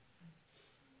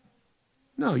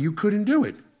 No, you couldn't do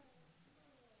it.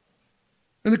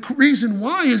 And the reason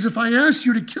why is if I asked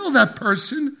you to kill that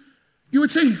person, you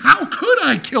would say, how could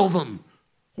I kill them?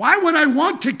 Why would I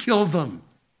want to kill them?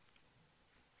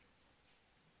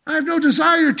 I have no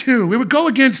desire to. It would go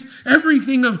against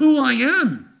everything of who I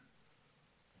am.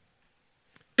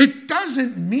 It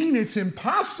doesn't mean it's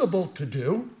impossible to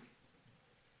do,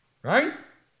 right?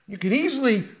 You can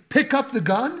easily pick up the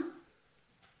gun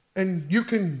and you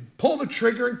can pull the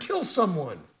trigger and kill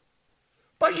someone.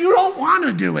 But you don't want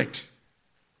to do it.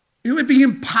 It would be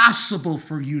impossible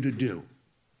for you to do.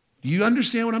 Do you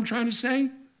understand what I'm trying to say?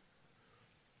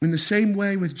 In the same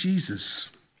way with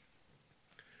Jesus.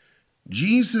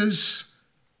 Jesus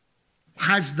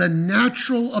has the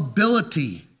natural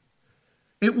ability.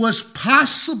 It was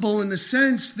possible in the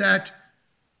sense that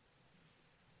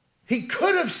he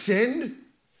could have sinned,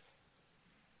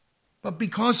 but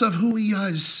because of who he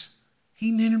is,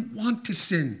 he didn't want to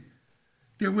sin.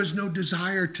 There was no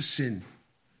desire to sin.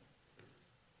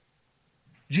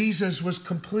 Jesus was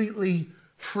completely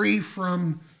free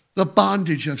from the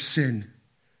bondage of sin.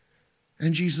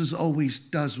 And Jesus always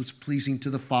does what's pleasing to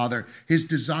the Father. His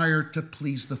desire to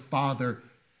please the Father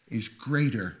is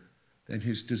greater than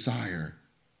his desire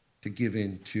to give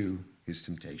in to his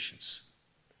temptations.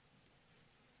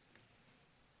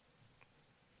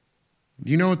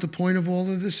 Do you know what the point of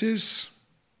all of this is?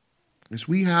 Is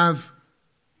we have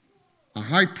a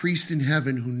high priest in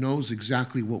heaven who knows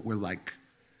exactly what we're like.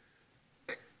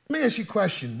 Let me ask you a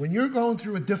question. When you're going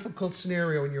through a difficult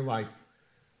scenario in your life,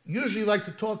 you usually like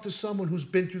to talk to someone who's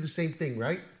been through the same thing,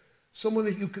 right? Someone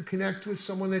that you could connect with,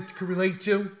 someone that you could relate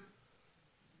to,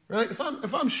 right?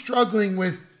 If I'm struggling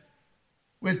with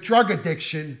drug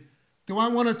addiction, do I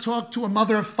want to talk to a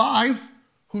mother of 5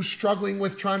 who's struggling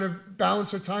with trying to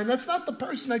balance her time? That's not the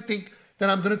person I think that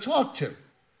I'm going to talk to.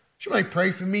 She might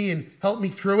pray for me and help me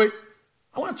through it.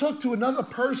 I want to talk to another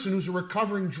person who's a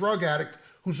recovering drug addict,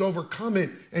 who's overcome it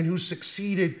and who's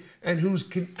succeeded and who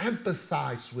can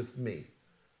empathize with me,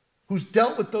 who's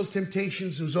dealt with those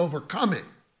temptations, who's overcome it.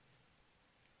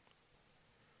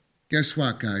 Guess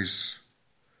what, guys?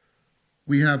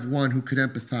 We have one who could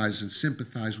empathize and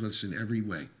sympathize with us in every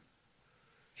way.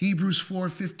 Hebrews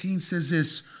 4:15 says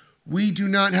this, we do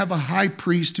not have a high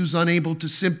priest who's unable to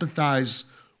sympathize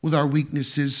with our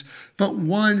weaknesses, but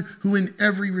one who in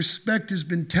every respect has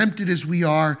been tempted as we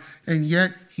are, and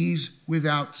yet he's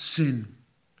without sin.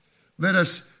 Let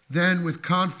us then with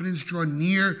confidence draw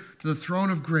near to the throne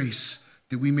of grace,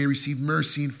 that we may receive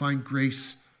mercy and find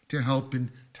grace to help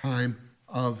in time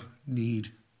of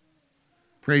need.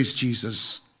 Praise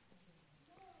Jesus.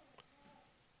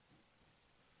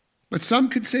 But some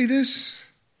could say this: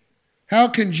 how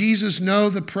can Jesus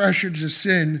know the pressure to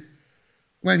sin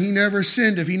when he never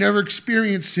sinned? If he never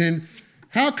experienced sin,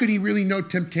 how could he really know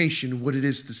temptation, what it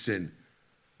is to sin?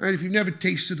 Right? If you've never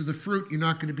tasted of the fruit, you're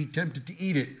not going to be tempted to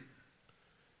eat it.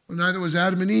 Well, neither was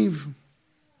Adam and Eve.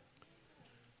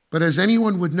 But as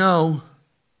anyone would know,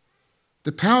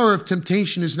 the power of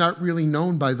temptation is not really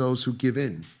known by those who give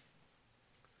in.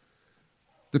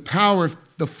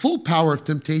 The full power of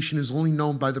temptation is only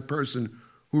known by the person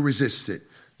who resists it.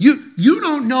 You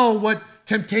don't know what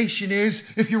temptation is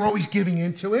if you're always giving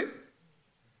into it.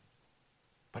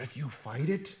 But if you fight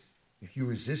it, if you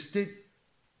resist it,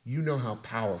 you know how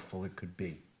powerful it could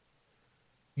be.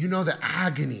 You know the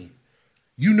agony.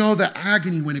 You know the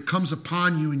agony when it comes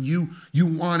upon you and you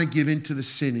want to give into the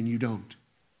sin and you don't.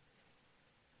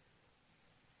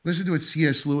 Listen to what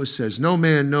C.S. Lewis says. No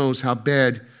man knows how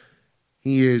bad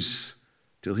he is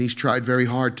till he's tried very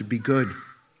hard to be good.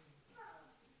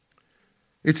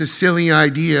 It's a silly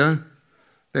idea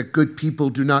that good people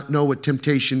do not know what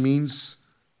temptation means.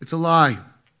 It's a lie.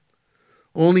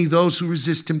 Only those who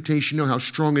resist temptation know how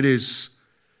strong it is.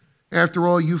 After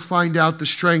all, you find out the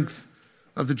strength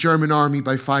of the German army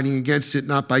by fighting against it,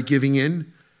 not by giving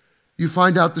in. You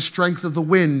find out the strength of the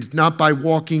wind, not by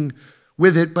walking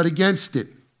with it, but against it.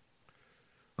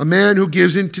 A man who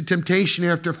gives in to temptation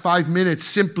after 5 minutes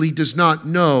simply does not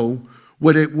know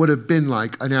what it would have been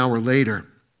like an hour later.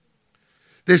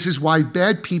 This is why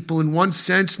bad people, in one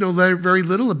sense, know very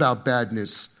little about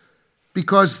badness,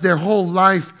 because their whole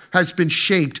life has been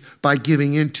shaped by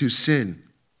giving into sin.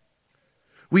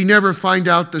 We never find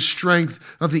out the strength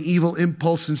of the evil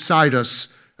impulse inside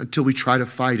us until we try to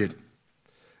fight it.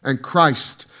 And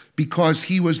Christ, because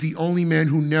he was the only man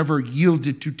who never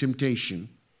yielded to temptation,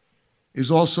 is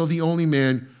also the only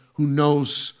man who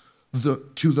knows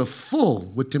to the full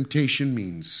what temptation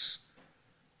means.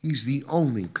 He's the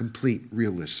only complete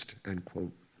realist, end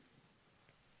quote.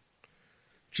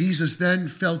 Jesus then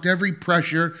felt every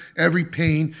pressure, every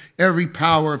pain, every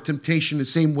power of temptation the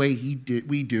same way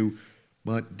we do,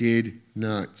 but did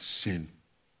not sin.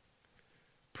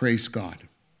 Praise God.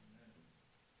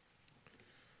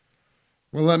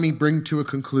 Well, let me bring to a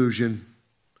conclusion.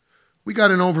 We got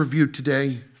an overview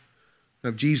today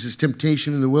of Jesus'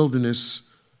 temptation in the wilderness.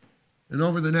 And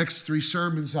over the next 3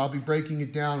 sermons, I'll be breaking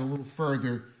it down a little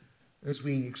further as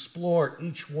we explore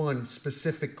each one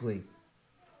specifically.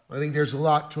 I think there's a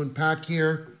lot to unpack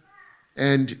here,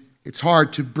 and it's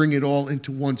hard to bring it all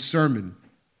into one sermon.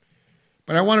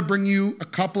 But I want to bring you a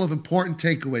couple of important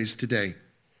takeaways today.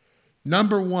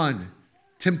 Number 1,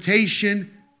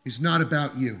 temptation is not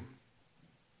about you.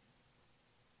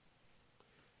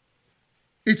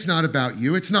 It's not about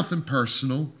you. It's nothing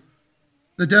personal.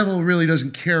 The devil really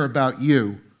doesn't care about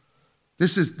you.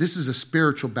 This is a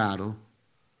spiritual battle.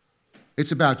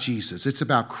 It's about Jesus. It's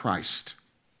about Christ.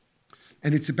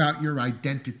 And it's about your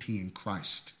identity in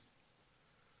Christ.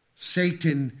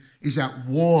 Satan is at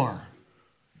war.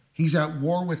 He's at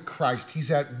war with Christ.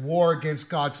 He's at war against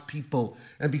God's people.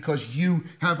 And because you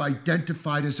have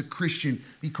identified as a Christian,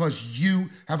 because you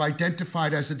have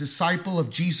identified as a disciple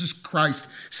of Jesus Christ,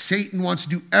 Satan wants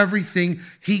to do everything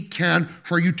he can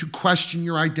for you to question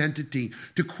your identity,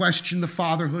 to question the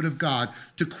fatherhood of God,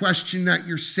 to question that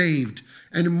you're saved,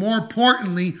 and more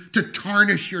importantly, to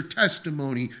tarnish your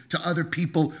testimony to other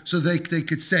people so they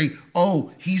could say,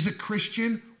 oh, he's a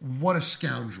Christian? What a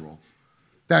scoundrel.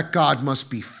 That God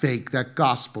must be fake. That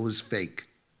gospel is fake.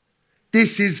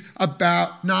 This is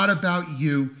not about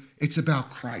you. It's about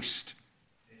Christ.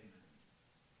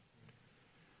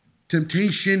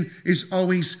 Temptation is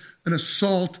always an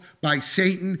assault by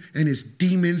Satan and his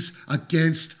demons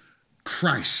against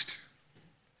Christ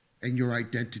and your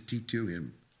identity to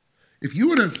him. If you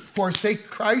were to forsake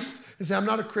Christ and say, I'm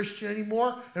not a Christian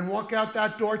anymore, and walk out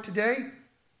that door today,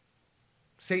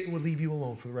 Satan would leave you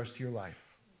alone for the rest of your life.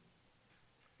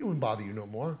 He wouldn't bother you no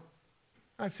more.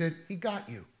 That's it. He got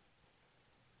you.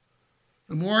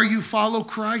 The more you follow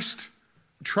Christ,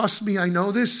 trust me, I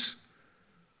know this.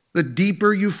 The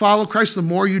deeper you follow Christ, the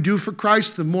more you do for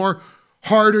Christ, the more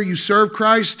harder you serve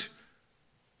Christ,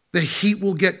 the heat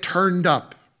will get turned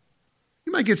up.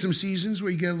 You might get some seasons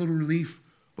where you get a little relief,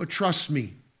 but trust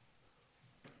me,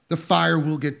 the fire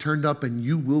will get turned up and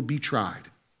you will be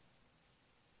tried.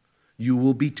 You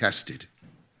will be tested.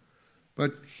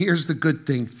 But here's the good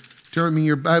thing. Turn me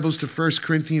your Bibles to 1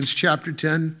 Corinthians chapter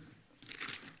 10.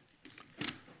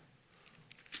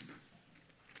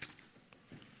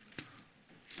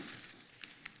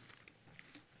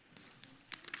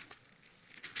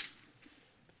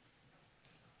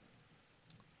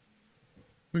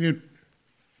 Look at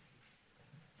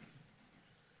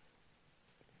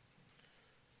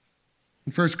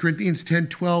in 1 Corinthians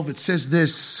 10:12, it says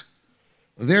this,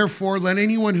 therefore, let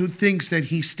anyone who thinks that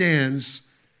he stands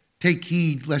take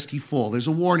heed lest he fall. There's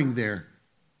a warning there.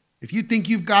 If you think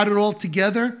you've got it all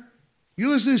together, You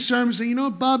listen to this sermon and say, you know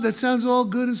what, Bob, that sounds all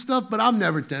good and stuff, but I'm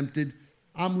never tempted.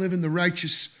 I'm living the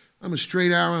righteous. I'm a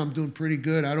straight arrow. I'm doing pretty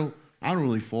good. I don't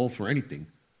really fall for anything.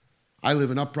 I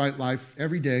live an upright life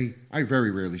every day. I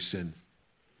very rarely sin.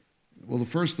 Well,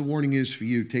 the warning is for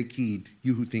you, take heed,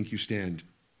 you who think you stand,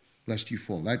 lest you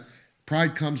fall. That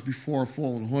pride comes before a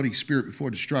fall, and haughty spirit before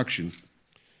destruction.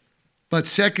 But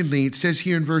secondly, it says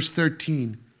here in verse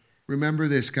 13, remember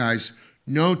this, guys,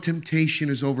 no temptation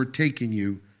has overtaken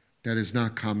you that is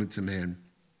not common to man.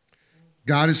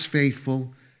 God is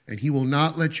faithful, and he will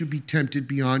not let you be tempted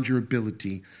beyond your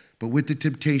ability. But with the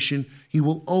temptation, he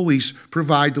will always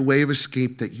provide the way of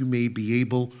escape that you may be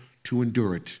able to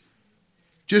endure it.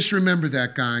 Just remember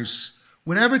that, guys.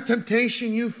 Whatever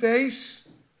temptation you face,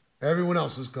 everyone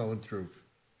else is going through.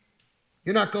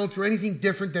 You're not going through anything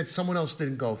different that someone else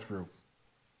didn't go through.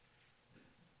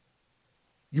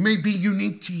 You may be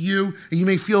unique to you, and you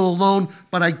may feel alone,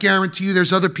 but I guarantee you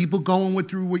there's other people going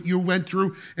through what you went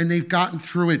through, and they've gotten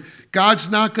through it. God's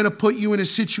not going to put you in a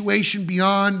situation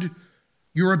beyond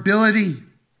your ability.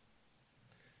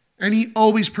 And he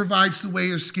always provides the way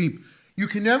of escape. You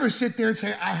can never sit there and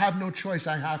say, I have no choice,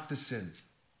 I have to sin.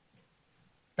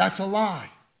 That's a lie.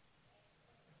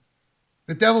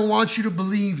 The devil wants you to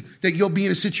believe that you'll be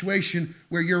in a situation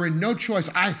where you're in no choice.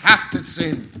 I have to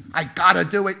sin. I gotta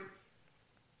do it.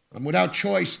 I'm without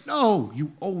choice. No,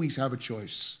 you always have a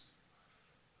choice.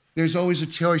 There's always a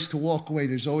choice to walk away.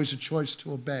 There's always a choice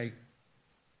to obey.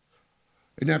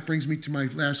 And that brings me to my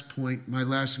last point, my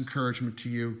last encouragement to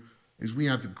you, is we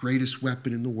have the greatest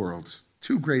weapon in the world.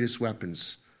 Two greatest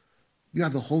weapons. You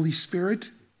have the Holy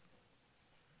Spirit.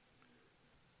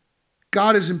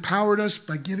 God has empowered us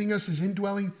by giving us his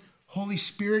indwelling Holy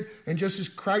Spirit. And just as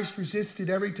Christ resisted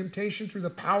every temptation through the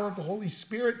power of the Holy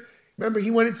Spirit, remember, he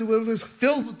went into the wilderness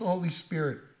filled with the Holy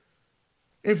Spirit.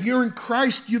 If you're in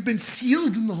Christ, you've been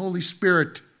sealed in the Holy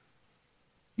Spirit.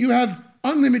 You have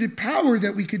unlimited power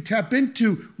that we could tap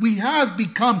into. We have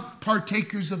become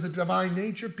partakers of the divine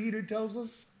nature, Peter tells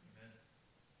us.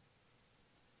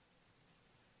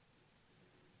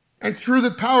 And through the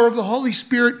power of the Holy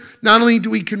Spirit, not only do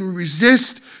we can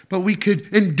resist, but we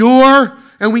could endure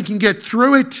and we can get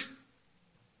through it.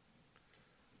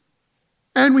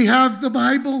 And we have the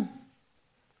Bible.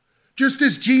 Just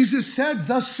as Jesus said,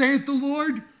 thus saith the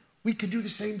Lord, we could do the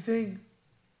same thing.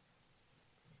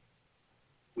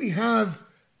 We have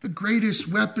the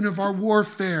greatest weapon of our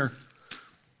warfare.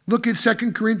 Look at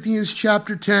 2 Corinthians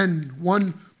chapter 10,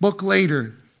 one book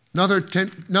later. Another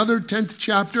 10th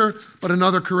chapter, but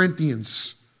another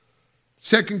Corinthians.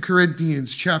 2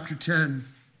 Corinthians chapter 10.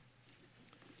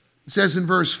 It says in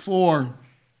verse 4,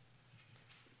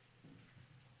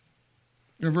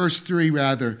 or verse 3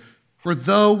 rather, for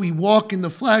though we walk in the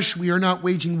flesh, we are not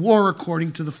waging war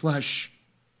according to the flesh.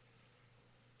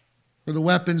 For the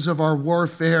weapons of our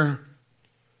warfare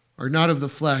are not of the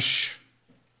flesh,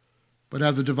 but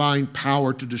have the divine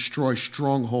power to destroy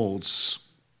strongholds.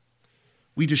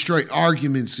 We destroy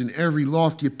arguments and every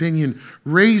lofty opinion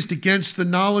raised against the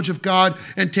knowledge of God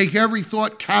and take every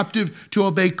thought captive to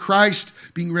obey Christ,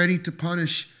 being ready to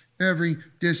punish every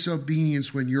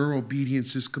disobedience when your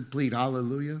obedience is complete.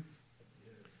 Hallelujah.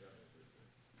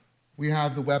 We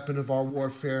have the weapon of our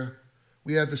warfare.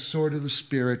 We have the sword of the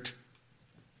Spirit.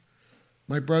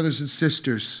 My brothers and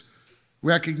sisters,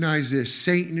 recognize this.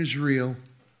 Satan is real.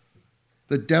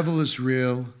 The devil is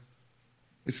real.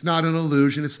 It's not an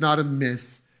illusion. It's not a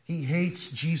myth. He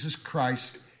hates Jesus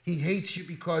Christ. He hates you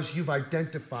because you've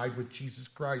identified with Jesus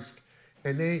Christ.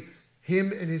 And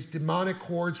him and his demonic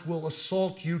hordes will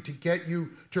assault you to get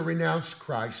you to renounce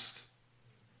Christ.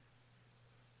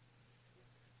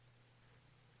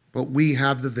 But we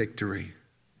have the victory.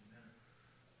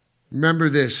 Remember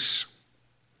this.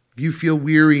 If you feel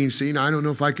weary and say, I don't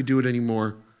know if I could do it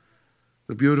anymore,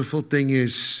 the beautiful thing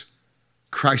is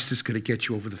Christ is going to get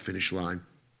you over the finish line.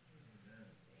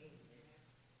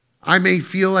 I may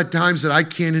feel at times that I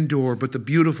can't endure, but the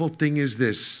beautiful thing is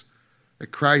this, that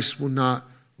Christ will not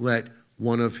let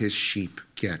one of his sheep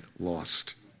get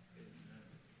lost.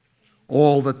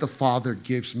 All that the Father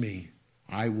gives me,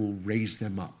 I will raise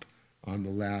them up on the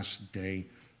last day.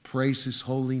 Praise his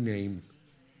holy name,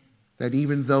 that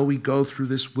even though we go through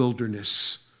this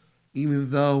wilderness,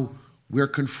 even though we're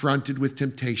confronted with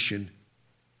temptation,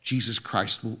 Jesus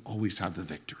Christ will always have the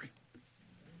victory.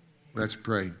 Let's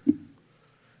pray.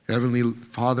 Heavenly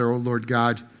Father, O Lord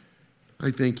God,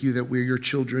 I thank you that we're your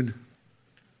children.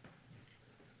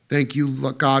 Thank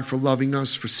you, God, for loving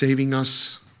us, for saving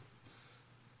us.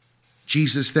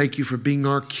 Jesus, thank you for being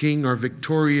our King, our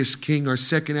victorious King, our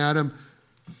second Adam,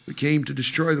 who came to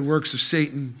destroy the works of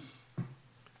Satan.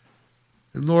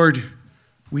 And Lord,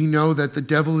 We know that the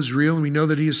devil is real and we know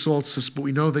that he assaults us, but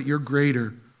we know that you're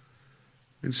greater.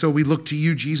 And so we look to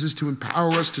you, Jesus, to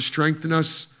empower us, to strengthen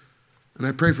us. And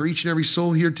I pray for each and every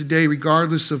soul here today,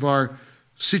 regardless of our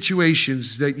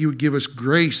situations, that you would give us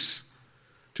grace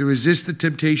to resist the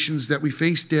temptations that we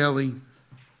face daily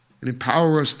and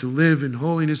empower us to live in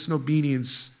holiness and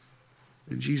obedience.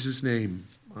 In Jesus' name,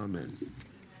 amen.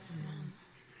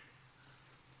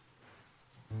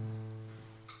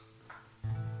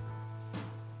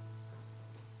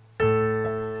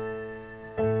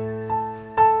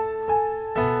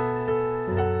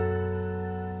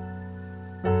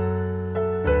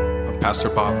 Pastor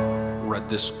Bob read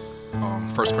this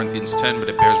 1 Corinthians 10, but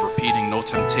it bears repeating. No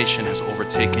temptation has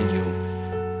overtaken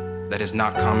you that is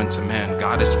not common to man.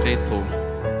 God is faithful,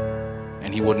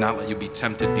 and he will not let you be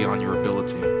tempted beyond your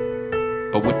ability.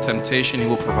 But with temptation, he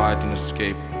will provide an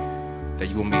escape that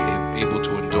you will be able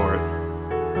to endure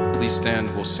it. Please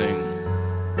stand, we'll sing.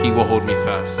 He will hold me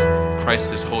fast.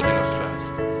 Christ is holding us fast.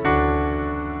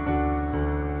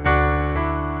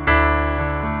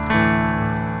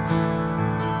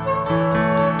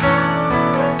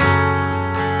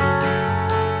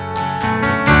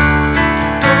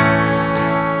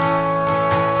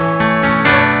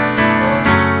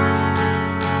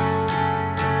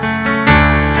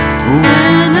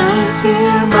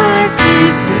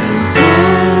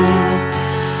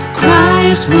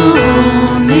 Will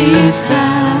hold me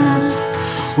fast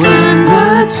when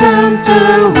the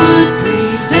tempter would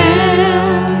prevail.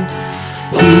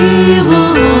 He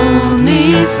will hold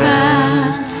me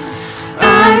fast.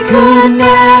 I could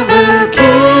never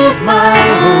keep my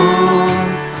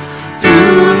hold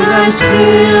through life's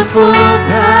fearful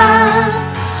path,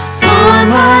 for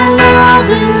my love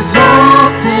is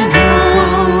often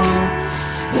cold.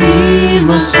 He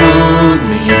must hold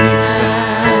me fast.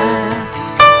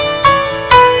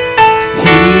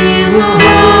 He will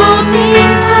hold me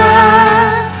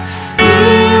fast. He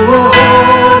will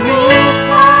hold me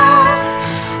fast.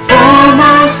 For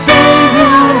my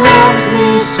Savior loves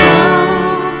me so.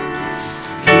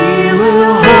 He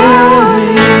will hold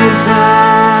me fast.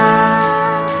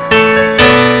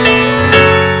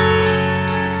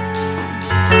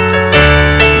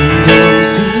 And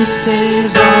those he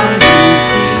saves are his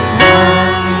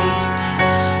delight.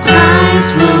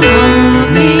 Christ will hold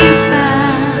me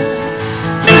fast.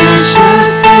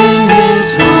 Precious in his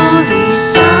holy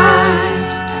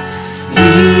sight,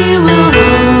 he will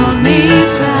hold me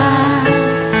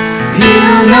fast.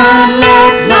 He'll not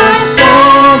let my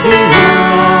soul be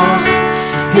lost.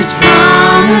 His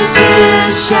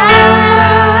promises shall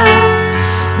last.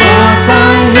 Walk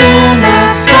by him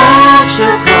at such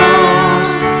a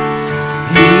cost.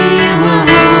 He will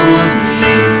hold me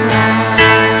fast.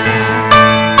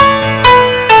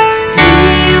 He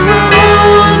will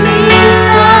hold me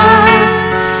fast.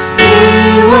 He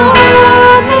will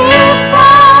hold me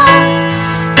fast,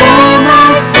 for my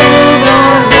Savior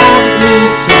loves me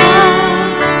so.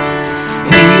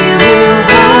 He will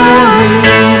hold me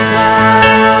fast.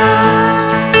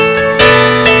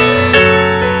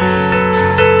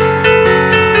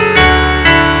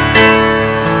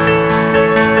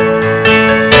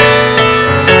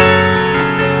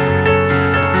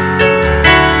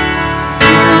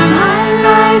 For my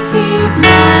life he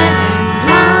bled and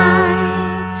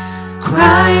died.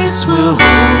 Christ will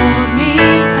hold me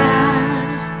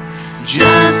fast.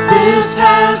 Justice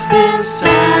has been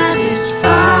satisfied.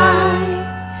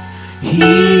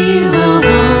 He will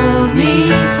hold me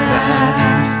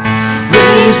fast.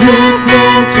 Raised with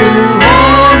him to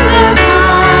endless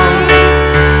life.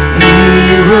 He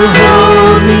will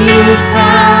hold me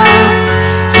fast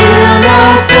till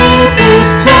our faith is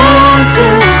turned to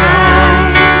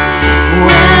sight.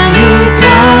 When he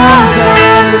comes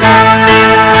at last,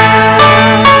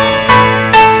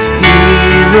 he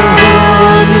will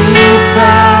hold me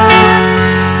fast.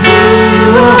 He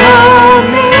will hold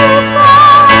me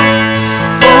fast,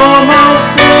 for my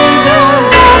Savior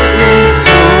loves me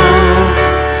so.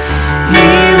 He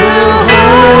will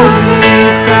hold me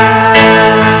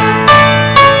fast.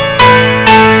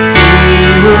 He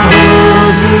will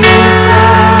hold me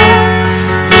fast.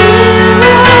 He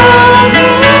will hold me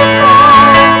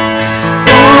fast,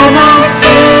 for my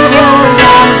Savior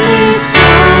loves me so.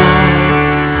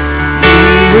 He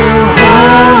will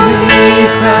hold me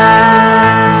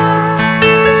fast.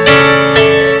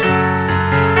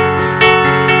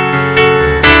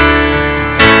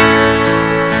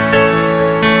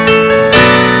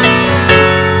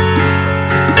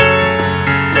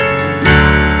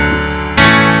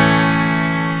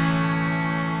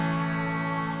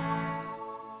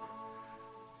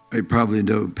 I probably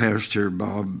know Pastor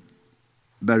Bob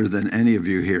better than any of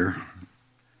you here.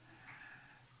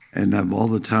 And of all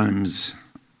the times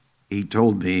he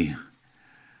told me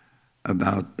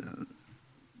about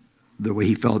the way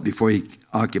he felt before he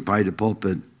occupied a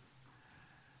pulpit,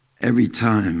 every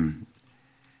time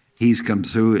he's come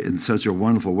through in such a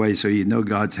wonderful way. So you know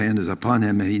God's hand is upon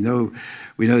him, and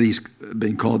we know he's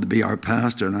been called to be our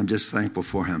pastor, and I'm just thankful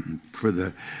for him, for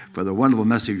the wonderful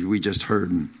message we just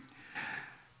heard.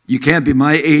 You can't be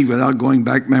my age without going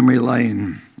back memory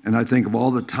lane. And I think of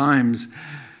all the times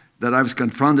that I was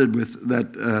confronted with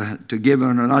that to give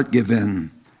in or not give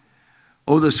in.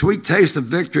 Oh, the sweet taste of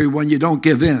victory when you don't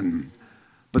give in,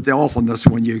 but the awfulness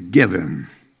when you give in.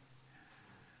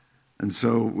 And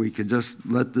so we could just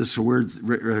let this word,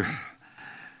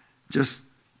 just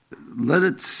let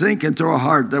it sink into our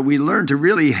heart that we learn to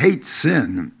really hate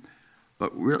sin,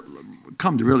 but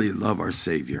come to really love our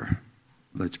Savior.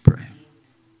 Let's pray.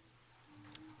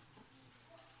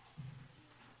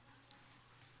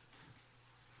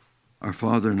 Our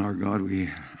Father and our God, we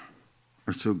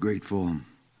are so grateful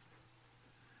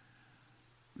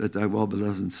that thy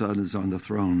well-beloved Son is on the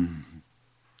throne.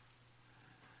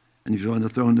 And he's on the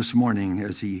throne this morning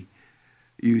as he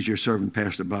used your servant,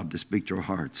 Pastor Bob, to speak to our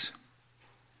hearts.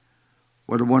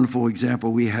 What a wonderful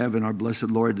example we have in our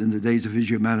blessed Lord in the days of his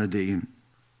humanity.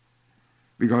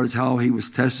 Regardless how he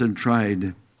was tested and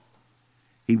tried,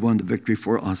 he won the victory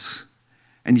for us.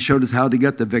 And he showed us how to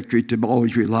get the victory, to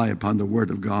always rely upon the word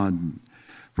of God.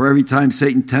 For every time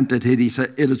Satan tempted him, he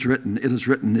said, it is written, it is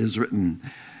written, it is written.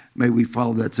 May we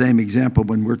follow that same example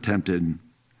when we're tempted.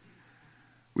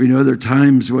 We know there are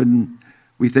times when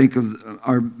we think of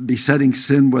our besetting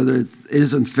sin, whether it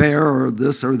isn't fair or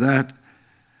this or that.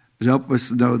 But help us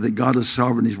to know that God is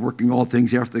sovereign. He's working all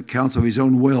things after the counsel of his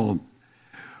own will,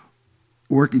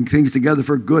 working things together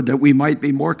for good, that we might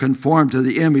be more conformed to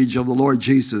the image of the Lord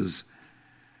Jesus.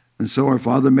 And so, our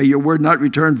Father, may your word not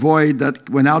return void that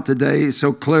went out today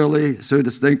so clearly, so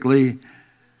distinctly,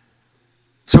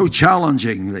 so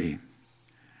challengingly.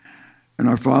 And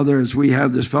our Father, as we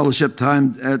have this fellowship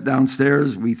time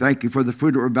downstairs, we thank you for the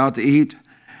food that we're about to eat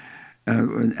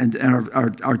and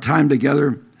our time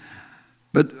together.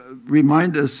 But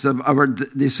remind us of our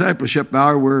discipleship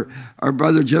hour where our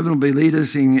brother Jim will be leading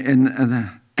us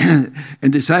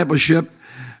in discipleship.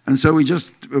 And so we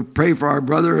just pray for our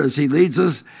brother as he leads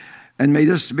us. And may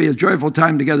this be a joyful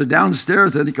time together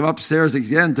downstairs, and to come upstairs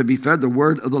again to be fed the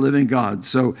word of the living God.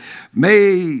 So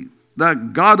may the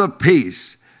God of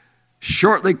peace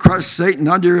shortly crush Satan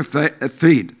under your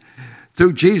feet.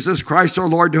 Through Jesus Christ our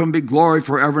Lord, to whom be glory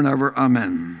forever and ever.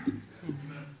 Amen.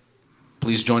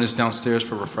 Please join us downstairs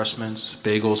for refreshments,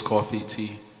 bagels, coffee,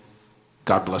 tea.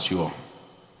 God bless you all.